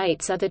near the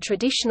gates are the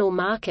traditional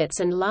markets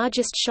and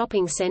largest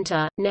shopping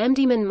center,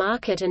 Namdaemun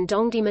Market and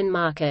Dongdaemun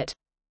Market.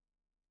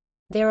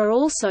 There are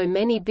also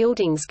many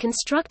buildings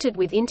constructed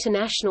with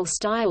international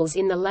styles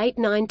in the late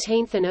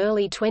 19th and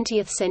early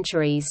 20th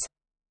centuries.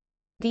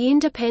 The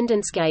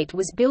Independence Gate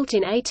was built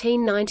in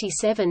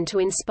 1897 to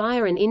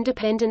inspire an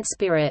independent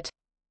spirit.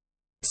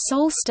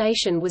 Seoul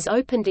Station was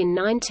opened in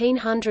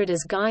 1900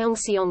 as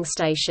Gyeongseong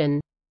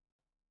Station.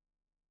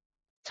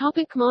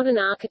 Modern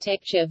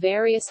architecture.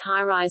 Various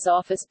high-rise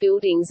office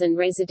buildings and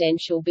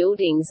residential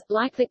buildings,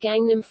 like the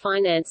Gangnam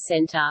Finance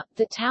Center,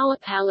 the Tower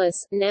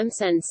Palace,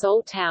 Namsan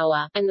Seoul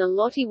Tower, and the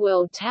Lotte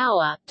World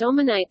Tower,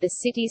 dominate the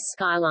city's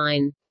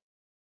skyline.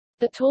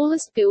 The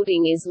tallest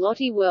building is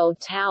Lotte World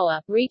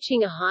Tower,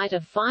 reaching a height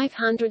of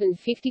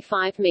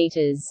 555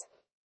 meters.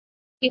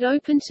 It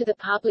opened to the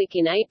public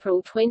in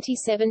April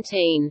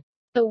 2017.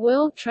 The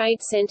World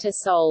Trade Center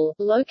Seoul,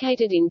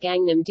 located in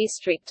Gangnam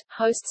District,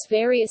 hosts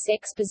various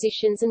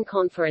expositions and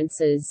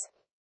conferences.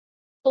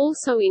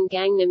 Also in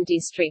Gangnam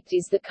District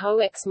is the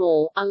COEX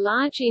Mall, a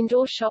large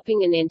indoor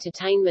shopping and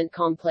entertainment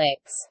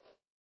complex.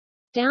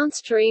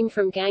 Downstream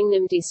from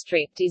Gangnam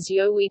District is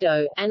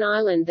Yeouido, an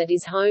island that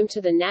is home to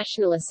the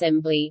National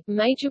Assembly,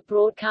 major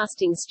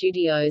broadcasting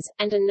studios,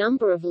 and a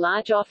number of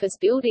large office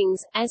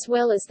buildings, as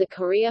well as the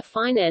Korea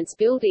Finance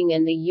Building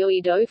and the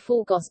Yeouido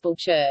Full Gospel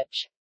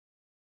Church.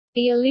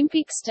 The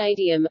Olympic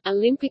Stadium,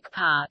 Olympic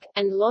Park,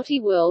 and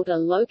Lotte World are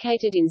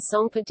located in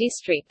Songpa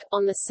District,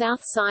 on the south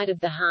side of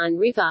the Han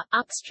River,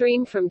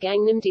 upstream from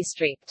Gangnam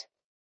District.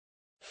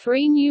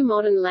 3 new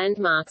modern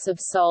landmarks of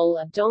Seoul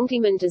are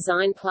Dongdaemun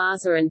Design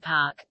Plaza and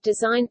Park,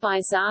 designed by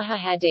Zaha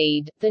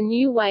Hadid, the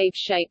new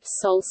wave-shaped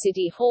Seoul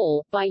City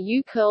Hall, by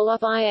Yu Curl of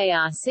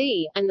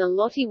IARC, and the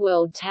Lotte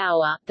World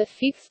Tower, the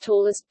 5th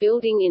tallest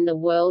building in the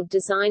world,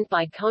 designed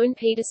by Cone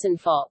Peterson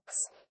Fox.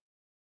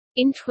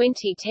 In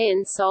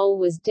 2010, Seoul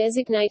was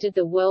designated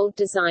the World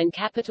Design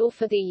Capital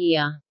for the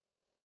year.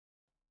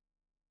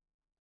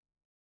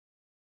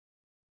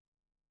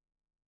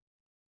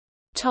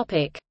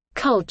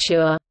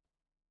 Culture.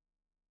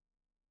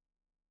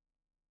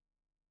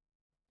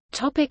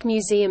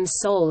 Museums.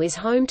 Seoul is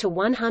home to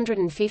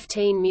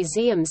 115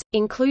 museums,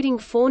 including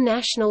 4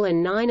 national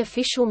and 9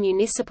 official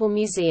municipal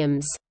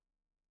museums.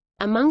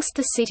 Amongst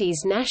the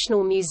city's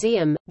National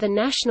Museum, the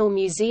National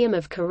Museum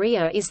of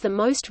Korea is the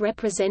most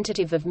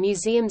representative of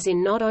museums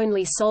in not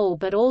only Seoul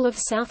but all of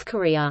South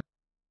Korea.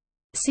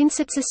 Since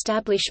its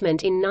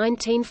establishment in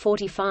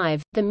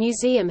 1945, the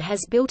museum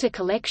has built a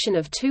collection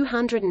of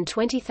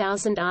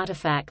 220,000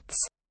 artifacts.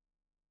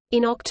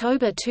 In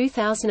October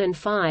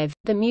 2005,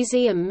 the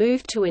museum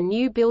moved to a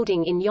new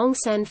building in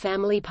Yongsan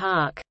Family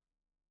Park.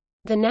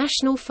 The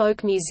National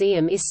Folk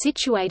Museum is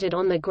situated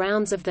on the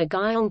grounds of the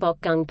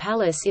Gyeongbokgung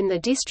Palace in the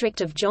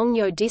district of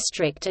Jongno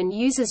District and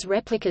uses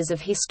replicas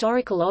of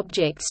historical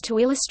objects to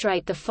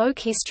illustrate the folk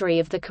history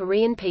of the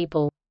Korean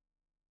people.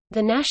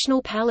 The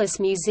National Palace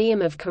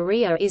Museum of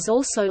Korea is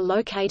also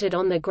located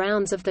on the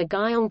grounds of the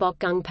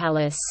Gyeongbokgung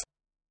Palace.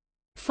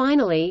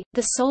 Finally,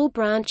 the Seoul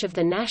branch of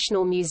the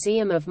National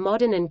Museum of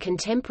Modern and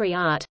Contemporary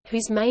Art,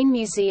 whose main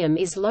museum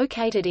is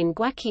located in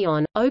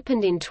Gwacheon,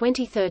 opened in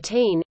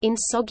 2013, in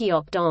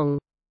Sogyeok-dong.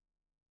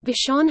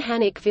 Bishon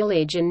Hanok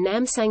Village and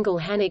Namsangal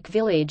Hanok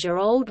Village are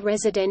old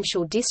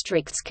residential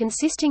districts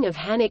consisting of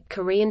Hanok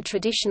Korean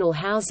traditional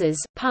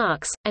houses,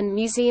 parks, and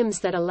museums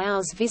that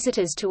allows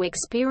visitors to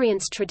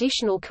experience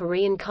traditional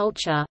Korean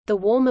culture. The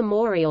War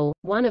Memorial,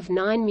 one of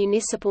 9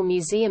 municipal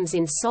museums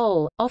in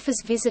Seoul,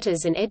 offers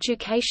visitors an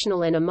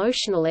educational and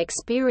emotional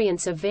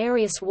experience of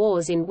various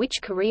wars in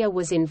which Korea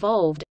was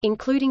involved,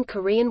 including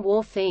Korean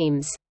War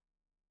themes.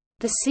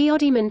 The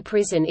Seoul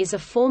prison is a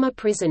former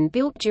prison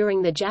built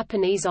during the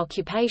Japanese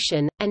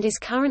occupation, and is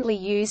currently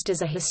used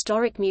as a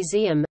historic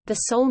museum. The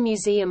Seoul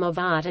Museum of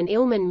Art and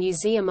Ilman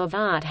Museum of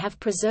Art have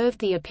preserved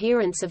the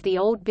appearance of the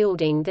old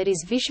building that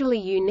is visually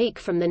unique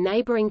from the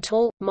neighboring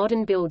tall,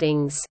 modern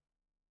buildings.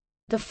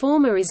 The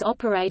former is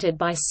operated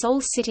by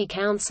Seoul City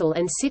Council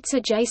and sits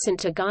adjacent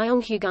to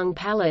Gyeonghyugung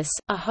Palace,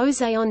 a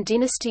Joseon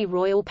dynasty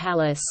royal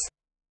palace.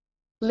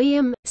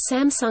 Liam,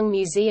 Samsung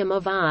Museum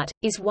of Art,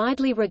 is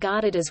widely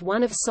regarded as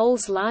one of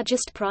Seoul's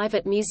largest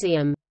private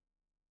museum.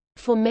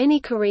 For many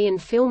Korean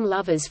film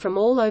lovers from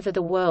all over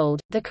the world,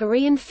 the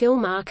Korean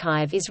Film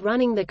Archive is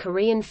running the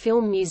Korean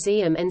Film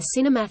Museum and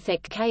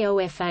Cinematheque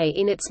KOFA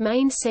in its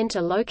main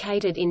center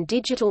located in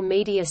Digital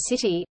Media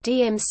City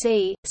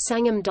 (DMC),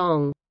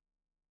 Sangam-dong.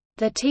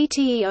 The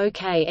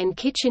TTEOK and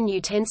Kitchen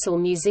Utensil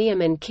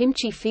Museum and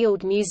Kimchi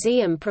Field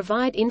Museum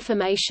provide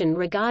information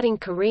regarding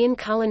Korean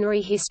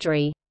culinary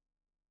history.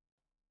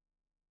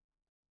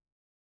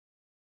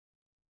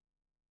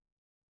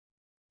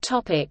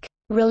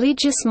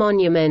 Religious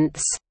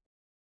monuments.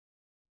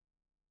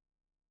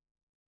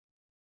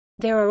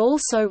 There are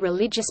also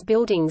religious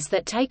buildings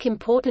that take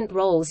important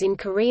roles in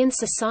Korean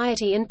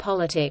society and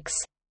politics.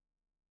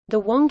 The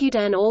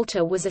Wongudan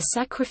altar was a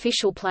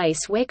sacrificial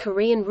place where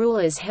Korean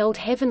rulers held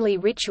heavenly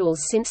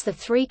rituals since the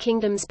Three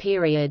Kingdoms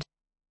period.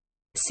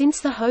 Since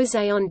the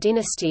Joseon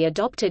dynasty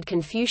adopted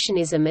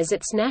Confucianism as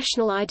its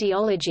national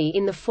ideology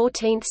in the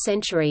 14th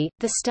century,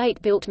 the state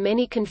built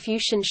many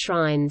Confucian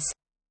shrines.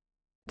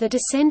 The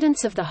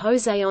descendants of the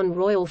Joseon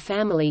royal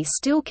family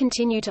still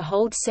continue to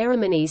hold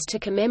ceremonies to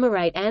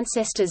commemorate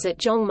ancestors at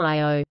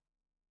Jongmyo.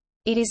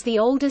 It is the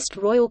oldest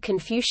royal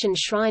Confucian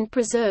shrine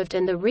preserved,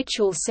 and the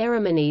ritual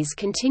ceremonies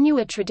continue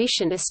a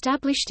tradition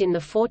established in the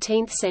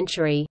 14th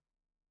century.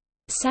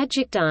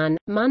 Sajikdan,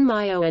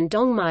 Munmyo and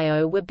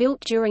Dongmyo were built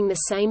during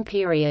the same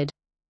period.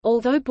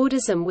 Although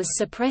Buddhism was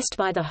suppressed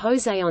by the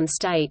Joseon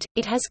state,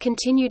 it has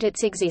continued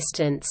its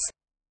existence.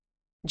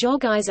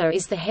 Jogaiza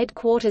is the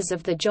headquarters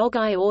of the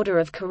Jogai order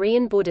of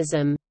Korean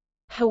Buddhism.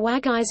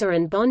 Hwagaiza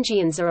and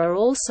Bonjeonsa are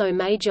also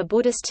major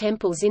Buddhist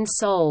temples in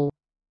Seoul.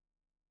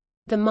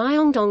 The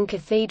Myeongdong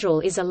Cathedral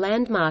is a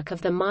landmark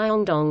of the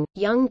Myeongdong,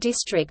 Yeong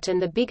district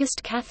and the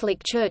biggest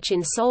Catholic church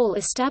in Seoul,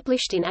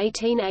 established in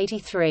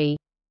 1883.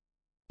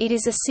 It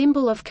is a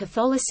symbol of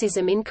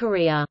Catholicism in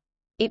Korea.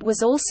 It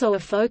was also a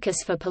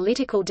focus for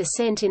political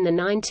dissent in the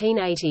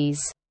 1980s.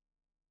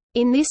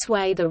 In this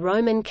way, the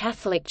Roman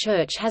Catholic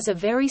Church has a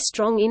very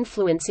strong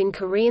influence in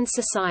Korean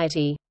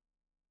society.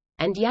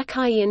 And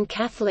Yakaian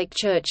Catholic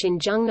Church in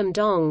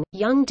Jungnam-dong,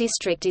 Yeong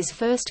District is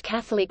first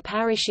Catholic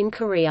parish in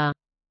Korea.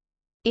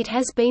 It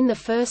has been the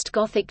first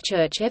Gothic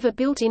church ever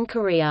built in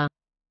Korea.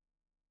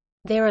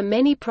 There are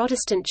many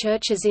Protestant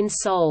churches in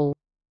Seoul.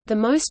 The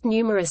most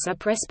numerous are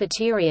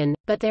Presbyterian,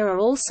 but there are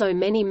also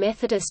many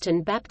Methodist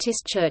and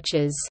Baptist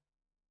churches.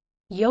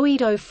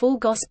 Yoido Full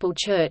Gospel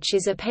Church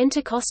is a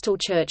Pentecostal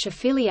church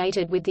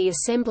affiliated with the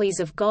Assemblies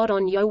of God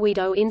on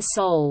Yoido in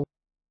Seoul.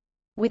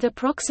 With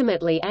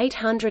approximately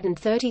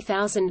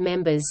 830,000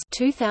 members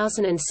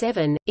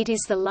 2007, it is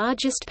the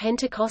largest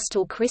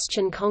Pentecostal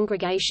Christian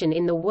congregation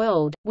in the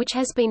world, which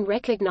has been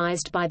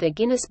recognized by the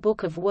Guinness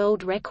Book of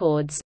World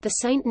Records. The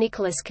St.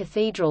 Nicholas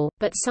Cathedral,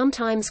 but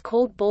sometimes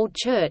called Bald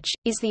Church,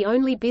 is the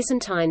only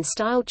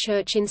Byzantine-style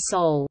church in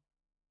Seoul.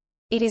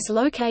 It is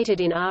located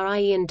in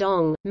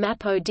Ryandong,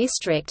 Mapo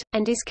District,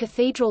 and is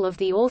Cathedral of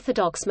the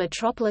Orthodox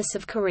Metropolis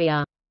of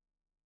Korea.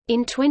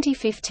 In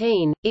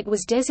 2015, it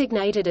was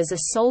designated as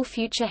a Seoul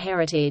Future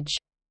Heritage.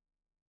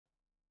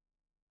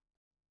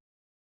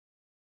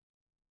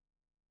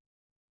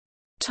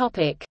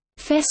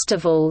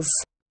 Festivals.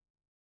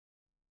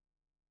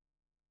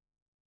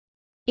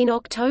 In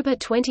October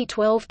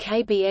 2012,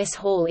 KBS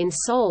Hall in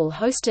Seoul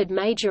hosted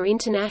major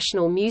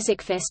international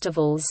music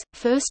festivals,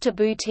 first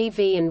Abu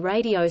TV and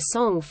radio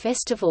song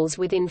festivals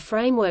within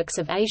frameworks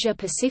of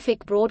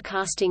Asia-Pacific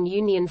Broadcasting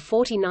Union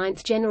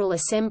 49th General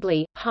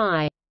Assembly,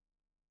 HI.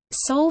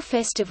 Seoul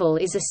Festival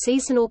is a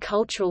seasonal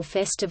cultural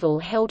festival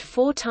held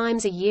 4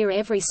 times a year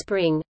every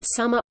spring,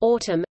 summer,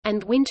 autumn,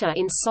 and winter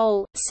in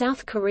Seoul,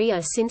 South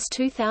Korea since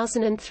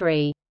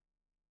 2003.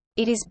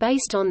 It is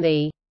based on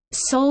the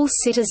Seoul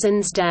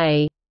Citizens'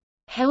 Day,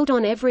 held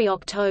on every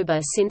October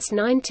since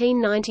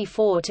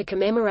 1994 to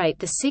commemorate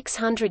the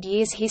 600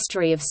 years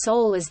history of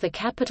Seoul as the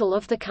capital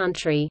of the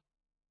country.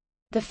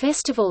 The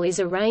festival is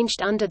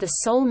arranged under the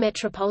Seoul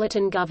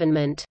Metropolitan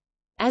Government.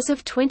 As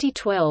of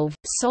 2012,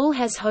 Seoul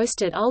has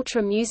hosted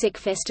Ultra Music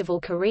Festival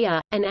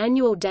Korea, an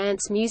annual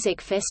dance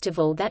music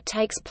festival that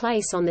takes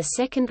place on the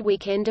second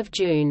weekend of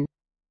June.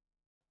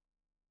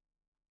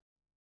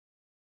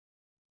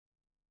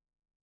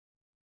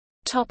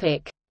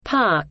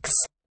 Parks.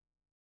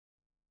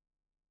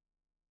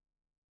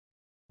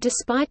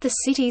 Despite the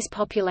city's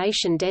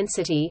population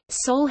density,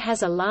 Seoul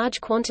has a large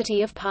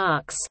quantity of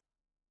parks.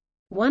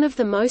 One of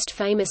the most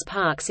famous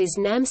parks is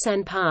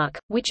Namsan Park,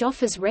 which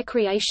offers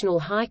recreational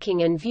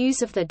hiking and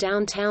views of the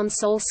downtown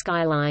Seoul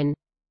skyline.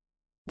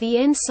 The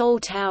N Seoul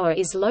Tower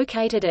is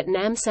located at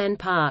Namsan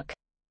Park.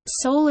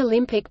 Seoul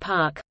Olympic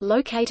Park,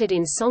 located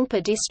in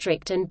Songpa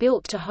District and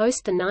built to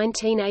host the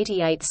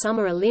 1988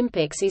 Summer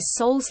Olympics, is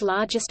Seoul's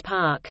largest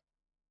park.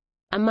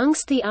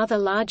 Amongst the other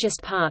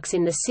largest parks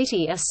in the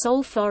city are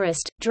Seoul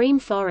Forest, Dream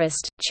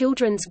Forest,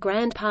 Children's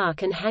Grand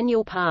Park and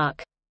Hanyul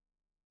Park.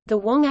 The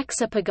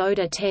Wongaksa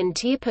Pagoda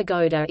 10-tier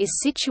pagoda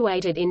is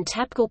situated in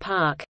Tapgal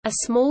Park, a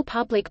small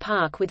public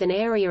park with an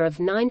area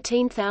of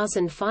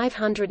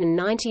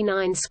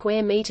 19,599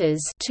 square meters,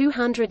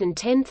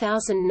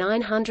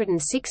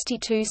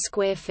 210,962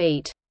 square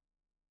feet.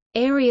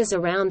 Areas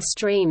around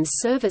streams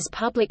serve as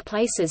public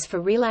places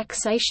for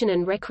relaxation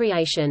and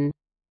recreation.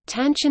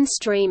 Tancheon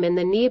Stream and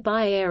the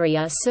nearby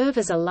area serve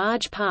as a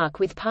large park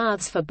with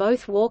paths for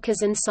both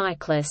walkers and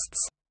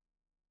cyclists.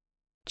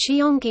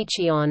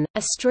 Cheonggicheon,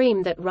 a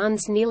stream that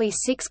runs nearly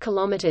 6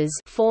 kilometers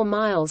 (4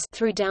 miles)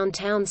 through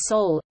downtown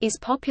Seoul, is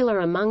popular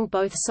among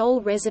both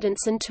Seoul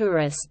residents and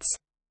tourists.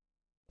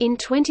 In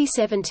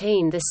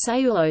 2017, the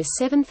Seoul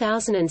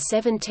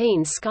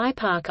 7017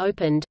 Skypark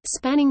opened,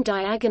 spanning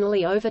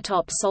diagonally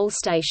overtop Seoul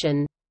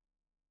Station.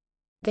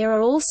 There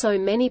are also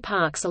many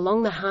parks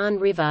along the Han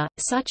River,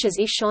 such as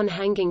Ishon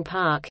Hanging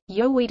Park,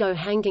 Yeouido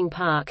Hanging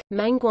Park,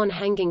 Mangwon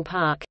Hanging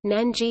Park,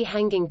 Nanji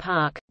Hanging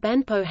Park,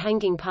 Banpo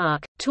Hanging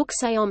Park,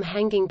 Tukseom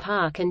Hanging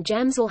Park and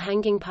Jamsil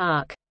Hanging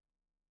Park.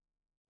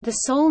 The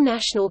Seoul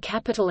National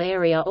Capital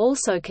Area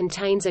also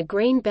contains a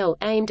green belt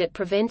aimed at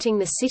preventing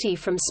the city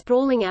from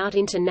sprawling out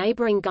into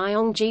neighboring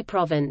Gyeonggi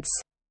Province.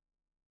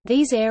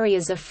 These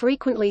areas are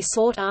frequently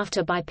sought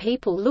after by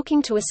people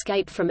looking to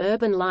escape from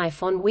urban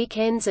life on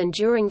weekends and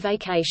during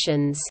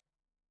vacations.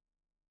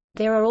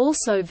 There are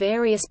also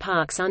various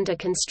parks under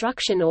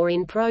construction or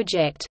in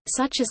project,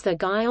 such as the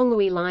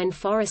Gyeongui Line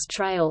Forest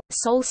Trail,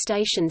 Seoul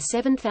Station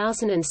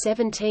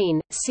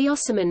 7017,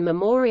 Seosaman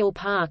Memorial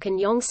Park and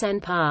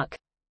Yongsan Park.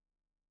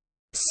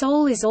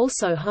 Seoul is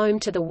also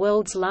home to the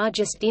world's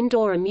largest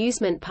indoor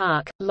amusement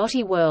park,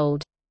 Lotte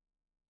World.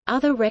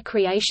 Other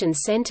recreation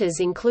centers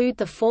include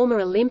the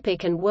former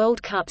Olympic and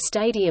World Cup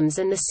stadiums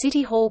and the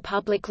City Hall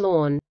public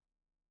lawn.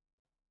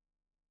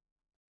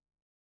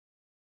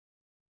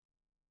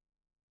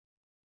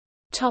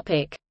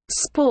 Topic: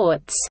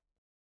 Sports.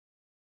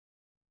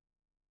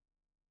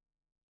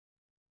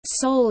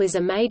 Seoul is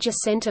a major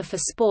center for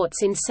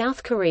sports in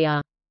South Korea.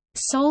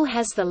 Seoul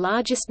has the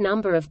largest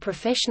number of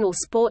professional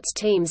sports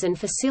teams and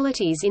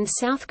facilities in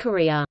South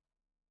Korea.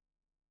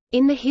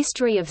 In the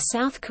history of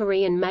South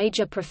Korean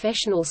major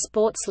professional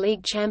sports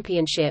league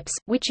championships,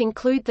 which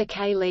include the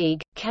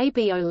K-League,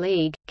 KBO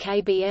League,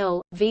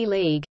 KBL,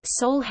 V-League,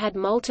 Seoul had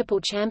multiple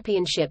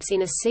championships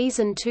in a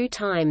season 2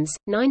 times,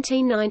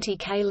 1990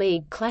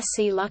 K-League Class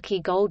C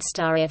Lucky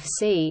Goldstar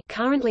FC,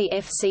 currently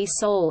FC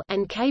Seoul,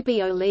 and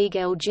KBO League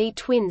LG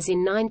Twins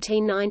in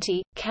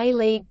 1990,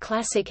 K-League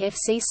Classic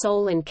FC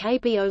Seoul and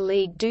KBO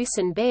League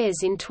Doosan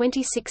Bears in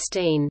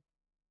 2016.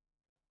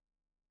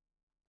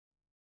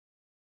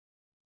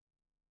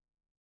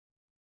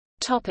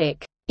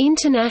 Topic: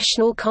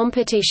 International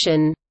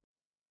competition.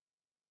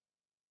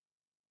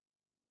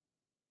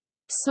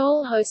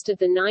 Seoul hosted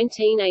the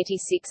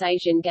 1986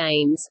 Asian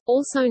Games,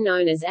 also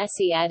known as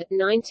ASIAD,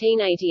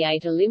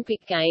 1988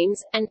 Olympic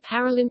Games, and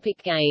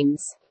Paralympic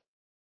Games.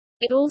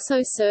 It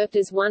also served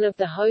as one of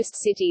the host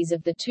cities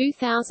of the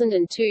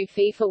 2002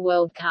 FIFA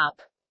World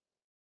Cup.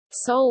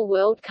 Seoul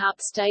World Cup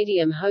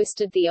Stadium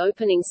hosted the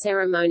opening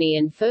ceremony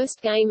and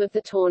first game of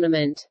the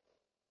tournament.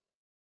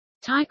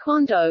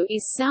 Taekwondo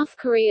is South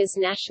Korea's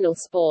national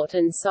sport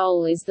and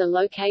Seoul is the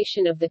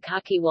location of the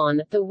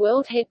Kukiwon, the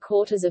world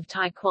headquarters of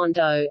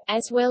Taekwondo,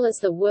 as well as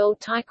the World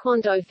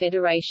Taekwondo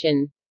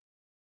Federation.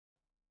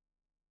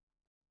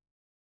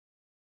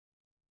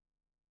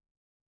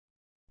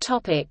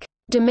 Topic: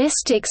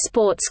 Domestic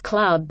sports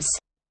clubs.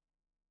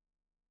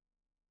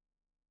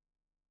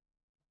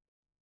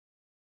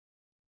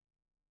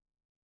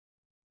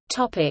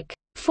 Topic: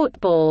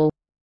 Football.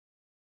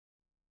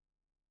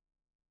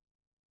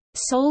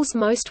 Seoul's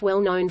most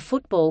well-known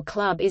football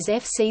club is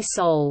FC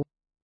Seoul.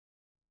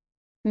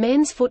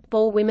 Men's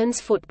football, women's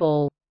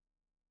football.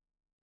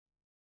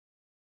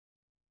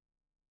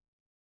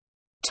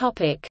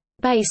 Topic: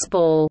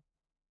 Baseball.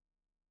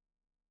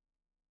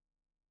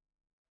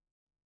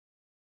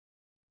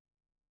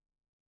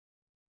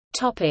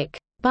 Topic: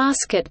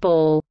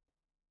 Basketball.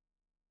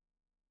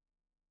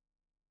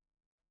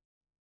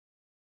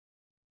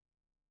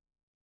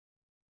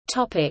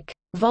 Topic: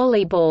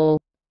 Volleyball.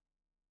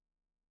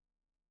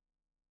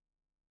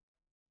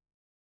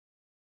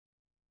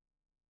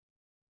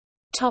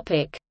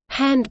 Topic: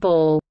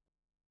 Handball.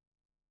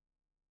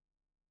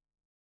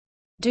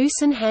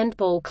 Doosan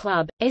Handball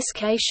Club,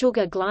 SK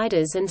Sugar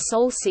Gliders and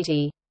Seoul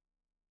City.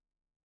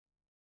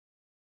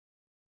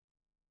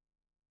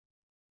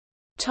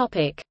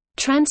 Topic: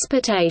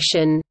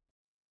 Transportation.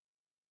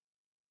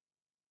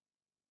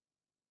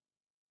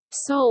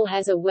 Seoul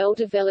has a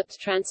well-developed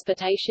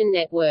transportation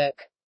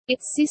network.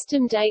 Its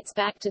system dates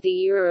back to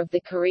the era of the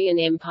Korean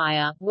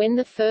Empire, when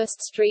the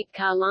first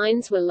streetcar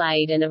lines were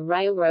laid and a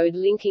railroad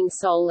linking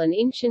Seoul and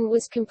Incheon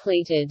was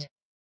completed.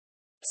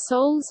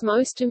 Seoul's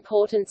most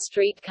important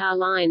streetcar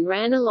line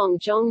ran along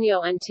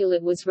Jongno until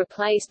it was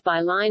replaced by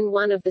Line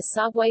 1 of the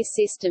subway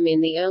system in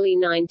the early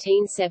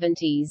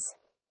 1970s.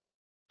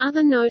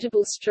 Other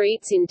notable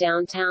streets in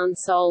downtown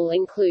Seoul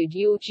include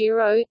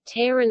Yuljiro,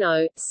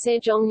 Taerano,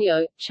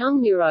 Sejongno,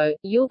 Chungmuro,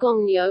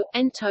 Yulgongno,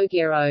 and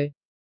Togiro.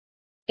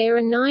 There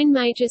are 9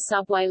 major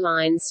subway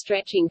lines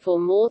stretching for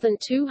more than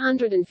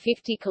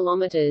 250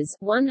 kilometers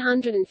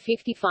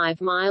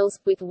 (155 miles),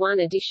 with one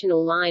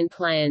additional line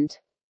planned.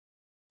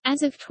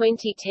 As of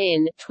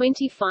 2010,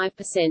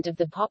 25% of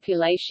the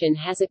population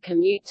has a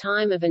commute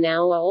time of an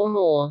hour or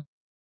more.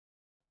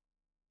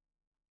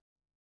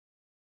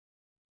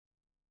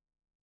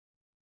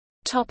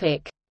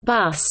 Topic: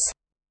 Bus.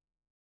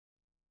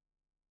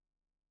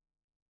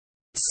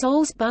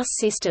 Seoul's bus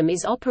system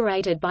is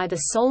operated by the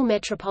Seoul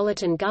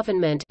Metropolitan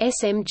Government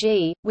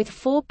 (SMG), with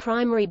 4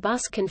 primary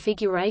bus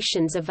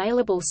configurations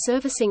available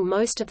servicing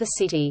most of the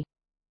city.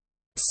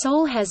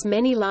 Seoul has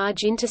many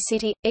large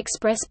intercity,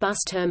 express bus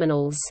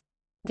terminals.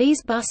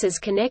 These buses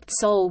connect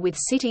Seoul with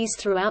cities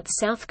throughout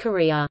South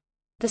Korea.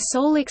 The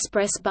Seoul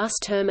Express Bus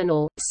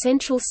Terminal,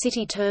 Central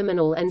City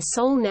Terminal and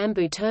Seoul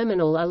Nambu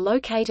Terminal are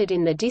located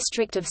in the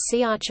district of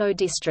Seocho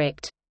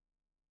District.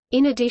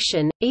 In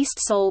addition, East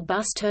Seoul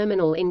Bus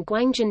Terminal in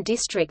Gwangjin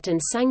District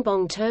and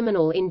Sangbong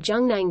Terminal in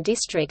Jungnang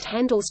District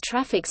handles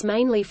traffics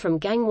mainly from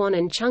Gangwon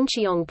and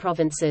Chungcheong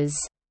provinces.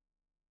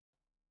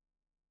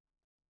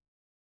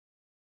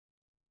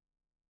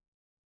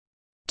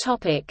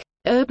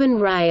 Urban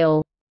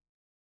rail.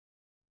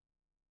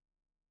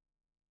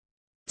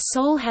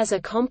 Seoul has a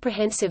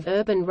comprehensive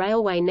urban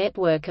railway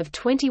network of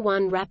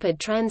 21 rapid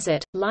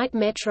transit, light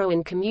metro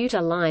and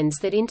commuter lines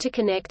that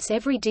interconnects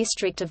every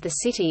district of the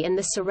city and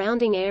the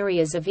surrounding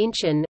areas of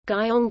Incheon,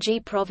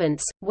 Gyeonggi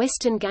Province,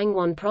 Western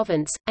Gangwon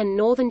Province, and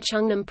Northern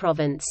Cheongnam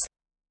Province.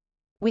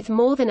 With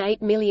more than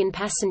 8 million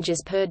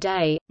passengers per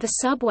day, the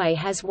subway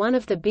has one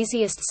of the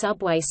busiest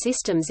subway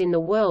systems in the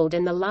world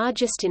and the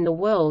largest in the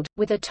world,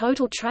 with a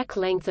total track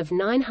length of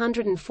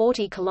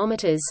 940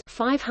 kilometers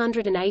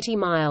 (580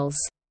 miles).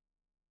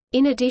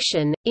 In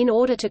addition, in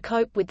order to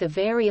cope with the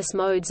various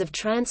modes of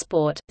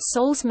transport,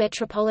 Seoul's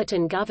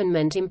metropolitan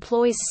government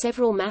employs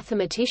several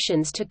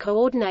mathematicians to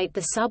coordinate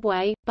the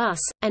subway, bus,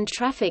 and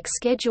traffic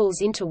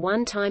schedules into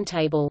one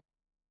timetable.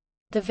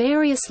 The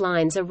various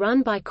lines are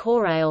run by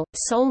Korail,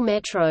 Seoul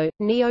Metro,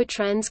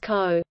 Neo-Trans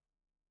Co.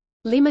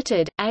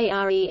 Limited,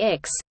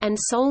 AREX, and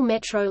Seoul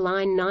Metro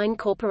Line 9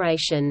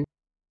 Corporation.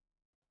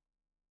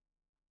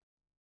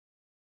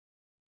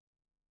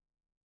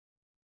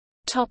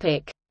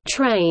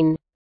 Train.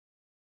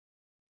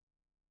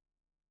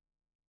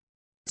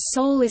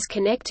 Seoul is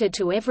connected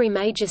to every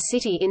major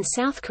city in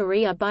South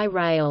Korea by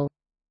rail.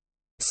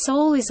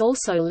 Seoul is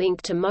also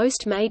linked to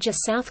most major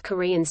South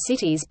Korean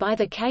cities by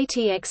the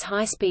KTX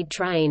high-speed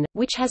train,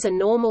 which has a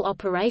normal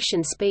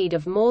operation speed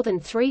of more than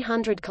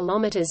 300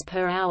 km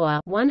per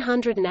hour,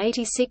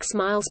 186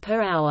 miles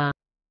per hour.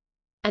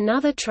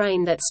 Another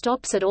train that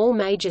stops at all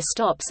major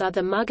stops are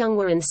the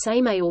Mugunghwa and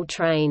Saemeul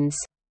trains.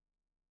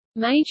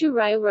 Major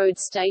railroad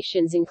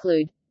stations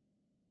include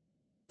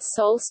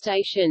Seoul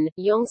Station,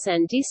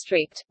 Yongsan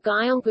District,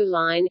 Gyeongbu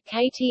Line,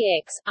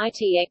 KTX,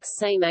 ITX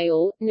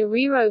Saemeul,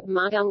 Nariro,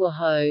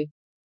 Mugunghwa-ho.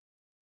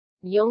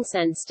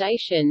 Yongsan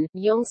Station,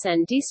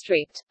 Yongsan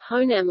District,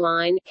 Honam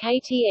Line,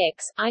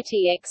 KTX,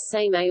 ITX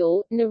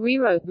Saemeul,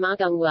 Nariro,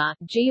 Mugunghwa,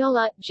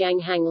 Jeolla,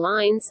 Janghang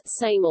Lines,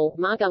 Saemeul,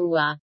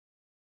 Mugunghwa.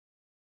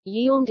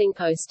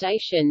 Yeongdingpo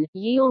Station,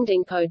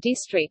 Yeongdingpo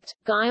District,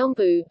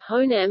 Gyeongbu,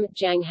 Honam,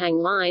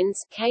 Janghang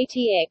Lines,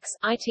 KTX,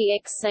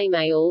 ITX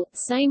Saemeul,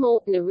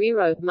 Saemeul,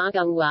 Nariro,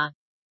 Mugunghwa.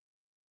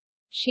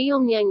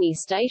 Cheongnyangni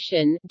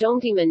Station,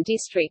 Dongdaemun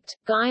District,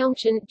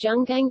 Gyeongcheon,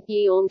 Jungang,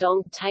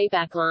 Yeongdong,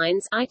 Taebak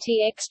Lines,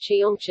 ITX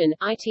Cheongcheon,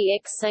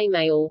 ITX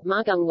Saemeul,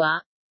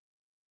 Mugunghwa.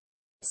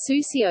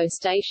 Suseo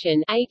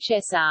Station,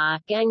 HSR,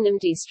 Gangnam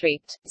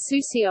District,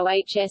 Suseo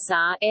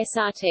HSR,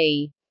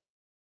 SRT.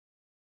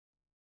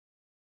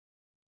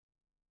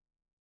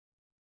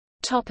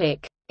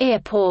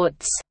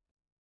 Airports.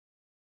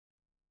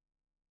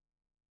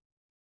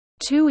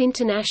 2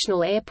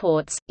 international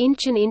airports,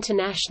 Incheon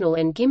International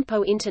and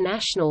Gimpo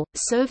International,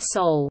 serve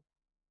Seoul.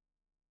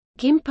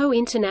 Gimpo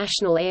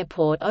International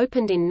Airport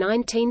opened in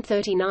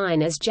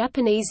 1939 as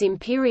Japanese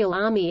Imperial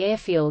Army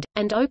Airfield,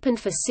 and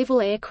opened for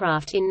civil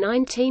aircraft in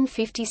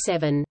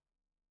 1957.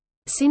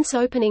 Since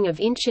opening of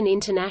Incheon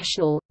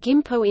International,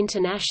 Gimpo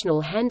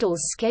International handles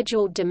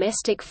scheduled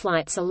domestic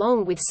flights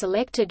along with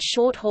selected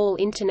short-haul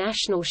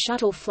international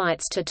shuttle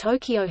flights to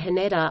Tokyo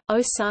Haneda,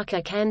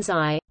 Osaka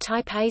Kansai,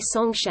 Taipei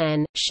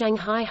Songshan,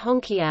 Shanghai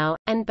Hongqiao,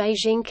 and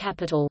Beijing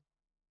Capital.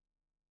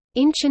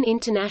 Incheon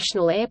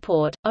International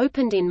Airport,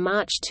 opened in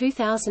March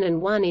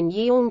 2001 in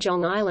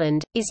Yeongjong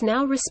Island, is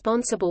now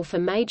responsible for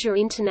major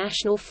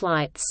international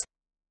flights.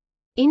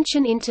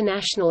 Incheon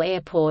International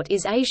Airport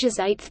is Asia's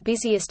 8th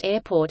busiest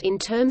airport in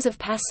terms of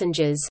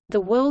passengers, the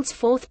world's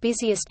 4th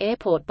busiest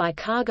airport by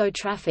cargo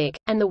traffic,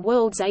 and the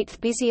world's 8th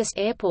busiest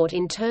airport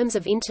in terms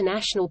of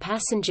international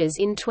passengers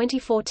in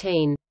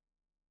 2014.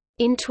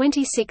 In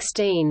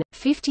 2016,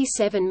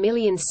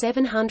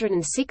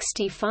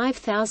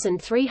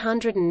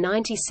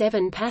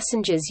 57,765,397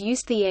 passengers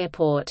used the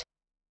airport.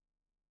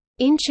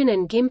 Incheon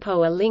and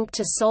Gimpo are linked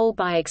to Seoul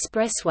by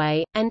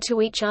expressway, and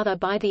to each other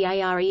by the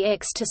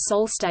AREX to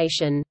Seoul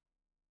Station.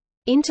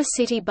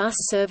 Intercity bus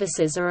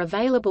services are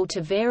available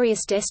to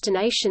various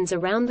destinations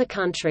around the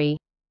country.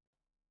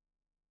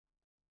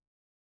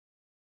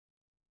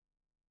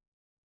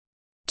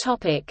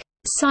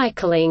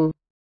 Cycling.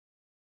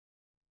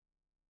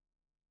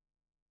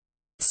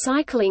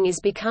 Cycling is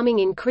becoming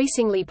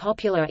increasingly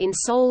popular in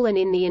Seoul and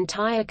in the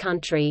entire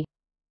country.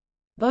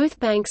 Both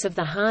banks of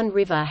the Han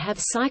River have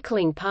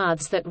cycling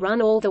paths that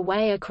run all the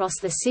way across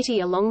the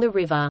city along the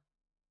river.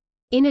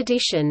 In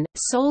addition,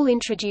 Seoul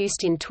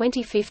introduced in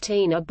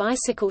 2015 a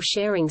bicycle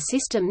sharing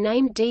system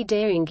named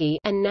D-Daeungi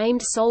and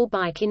named Seoul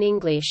Bike in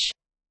English.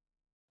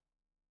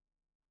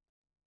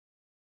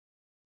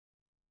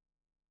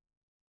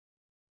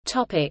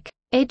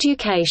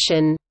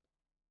 Education.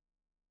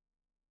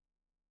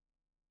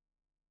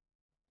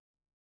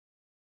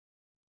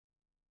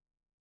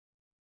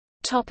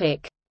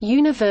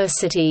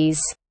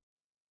 Universities.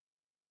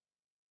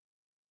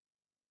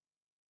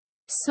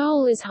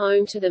 Seoul is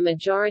home to the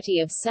majority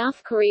of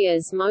South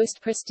Korea's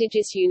most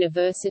prestigious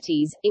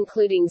universities,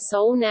 including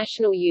Seoul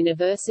National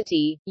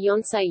University,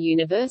 Yonsei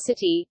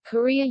University,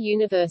 Korea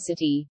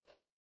University.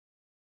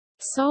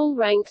 Seoul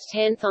ranked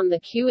 10th on the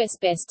QS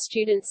Best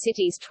Student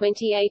Cities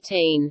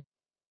 2018.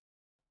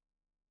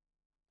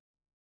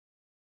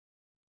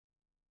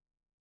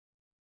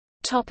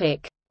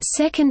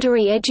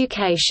 Secondary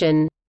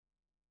education.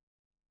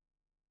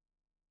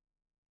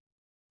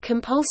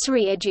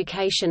 Compulsory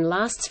education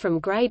lasts from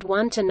grade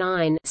 1 to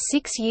 9,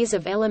 6 years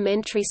of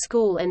elementary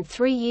school and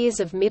 3 years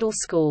of middle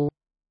school.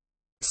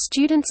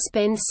 Students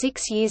spend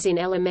 6 years in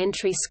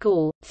elementary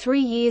school,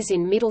 3 years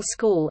in middle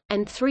school,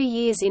 and 3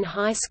 years in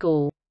high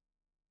school.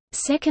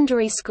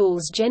 Secondary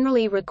schools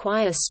generally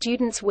require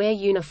students wear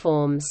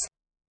uniforms.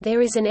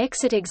 There is an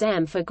exit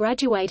exam for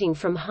graduating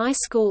from high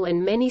school,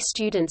 and many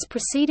students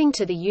proceeding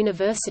to the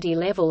university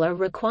level are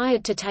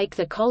required to take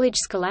the College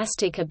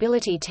Scholastic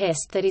Ability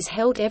Test that is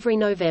held every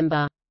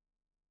November.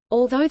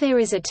 Although there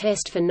is a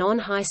test for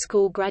non-high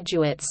school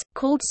graduates,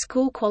 called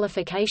School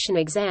Qualification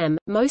Exam,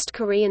 most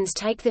Koreans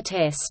take the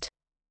test.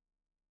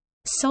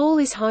 Seoul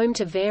is home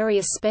to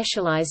various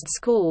specialized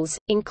schools,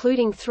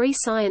 including 3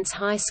 science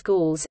high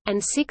schools,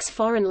 and 6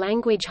 foreign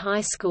language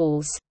high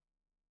schools.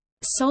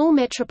 Seoul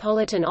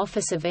Metropolitan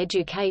Office of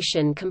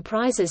Education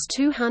comprises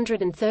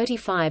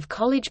 235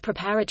 college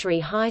preparatory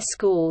high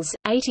schools,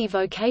 80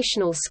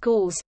 vocational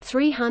schools,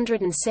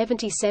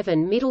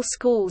 377 middle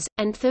schools,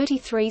 and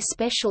 33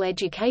 special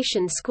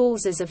education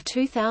schools as of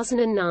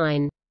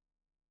 2009.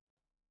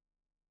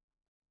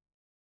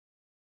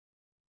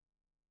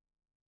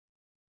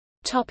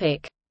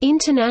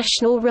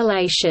 International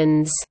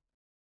relations.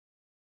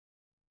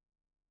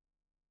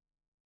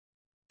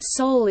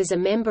 Seoul is a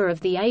member of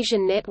the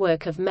Asian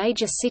Network of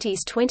Major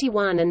Cities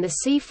 21 and the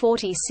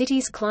C40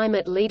 Cities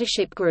Climate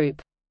Leadership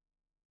Group.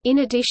 In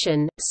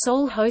addition,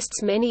 Seoul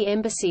hosts many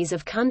embassies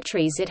of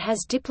countries it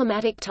has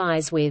diplomatic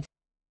ties with.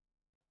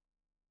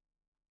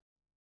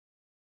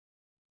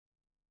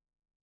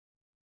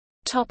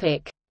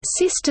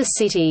 Sister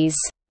cities.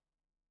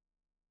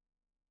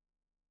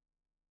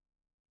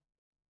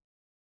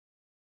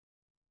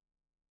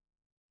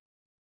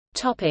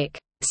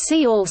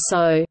 See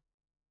also: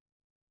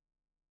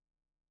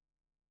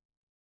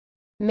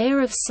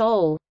 Mayor of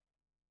Seoul,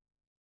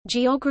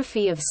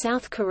 Geography of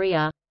South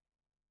Korea,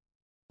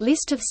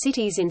 List of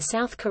cities in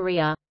South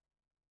Korea,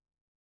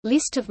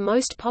 List of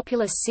most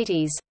populous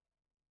cities,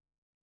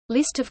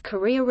 List of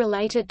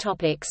Korea-related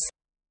topics.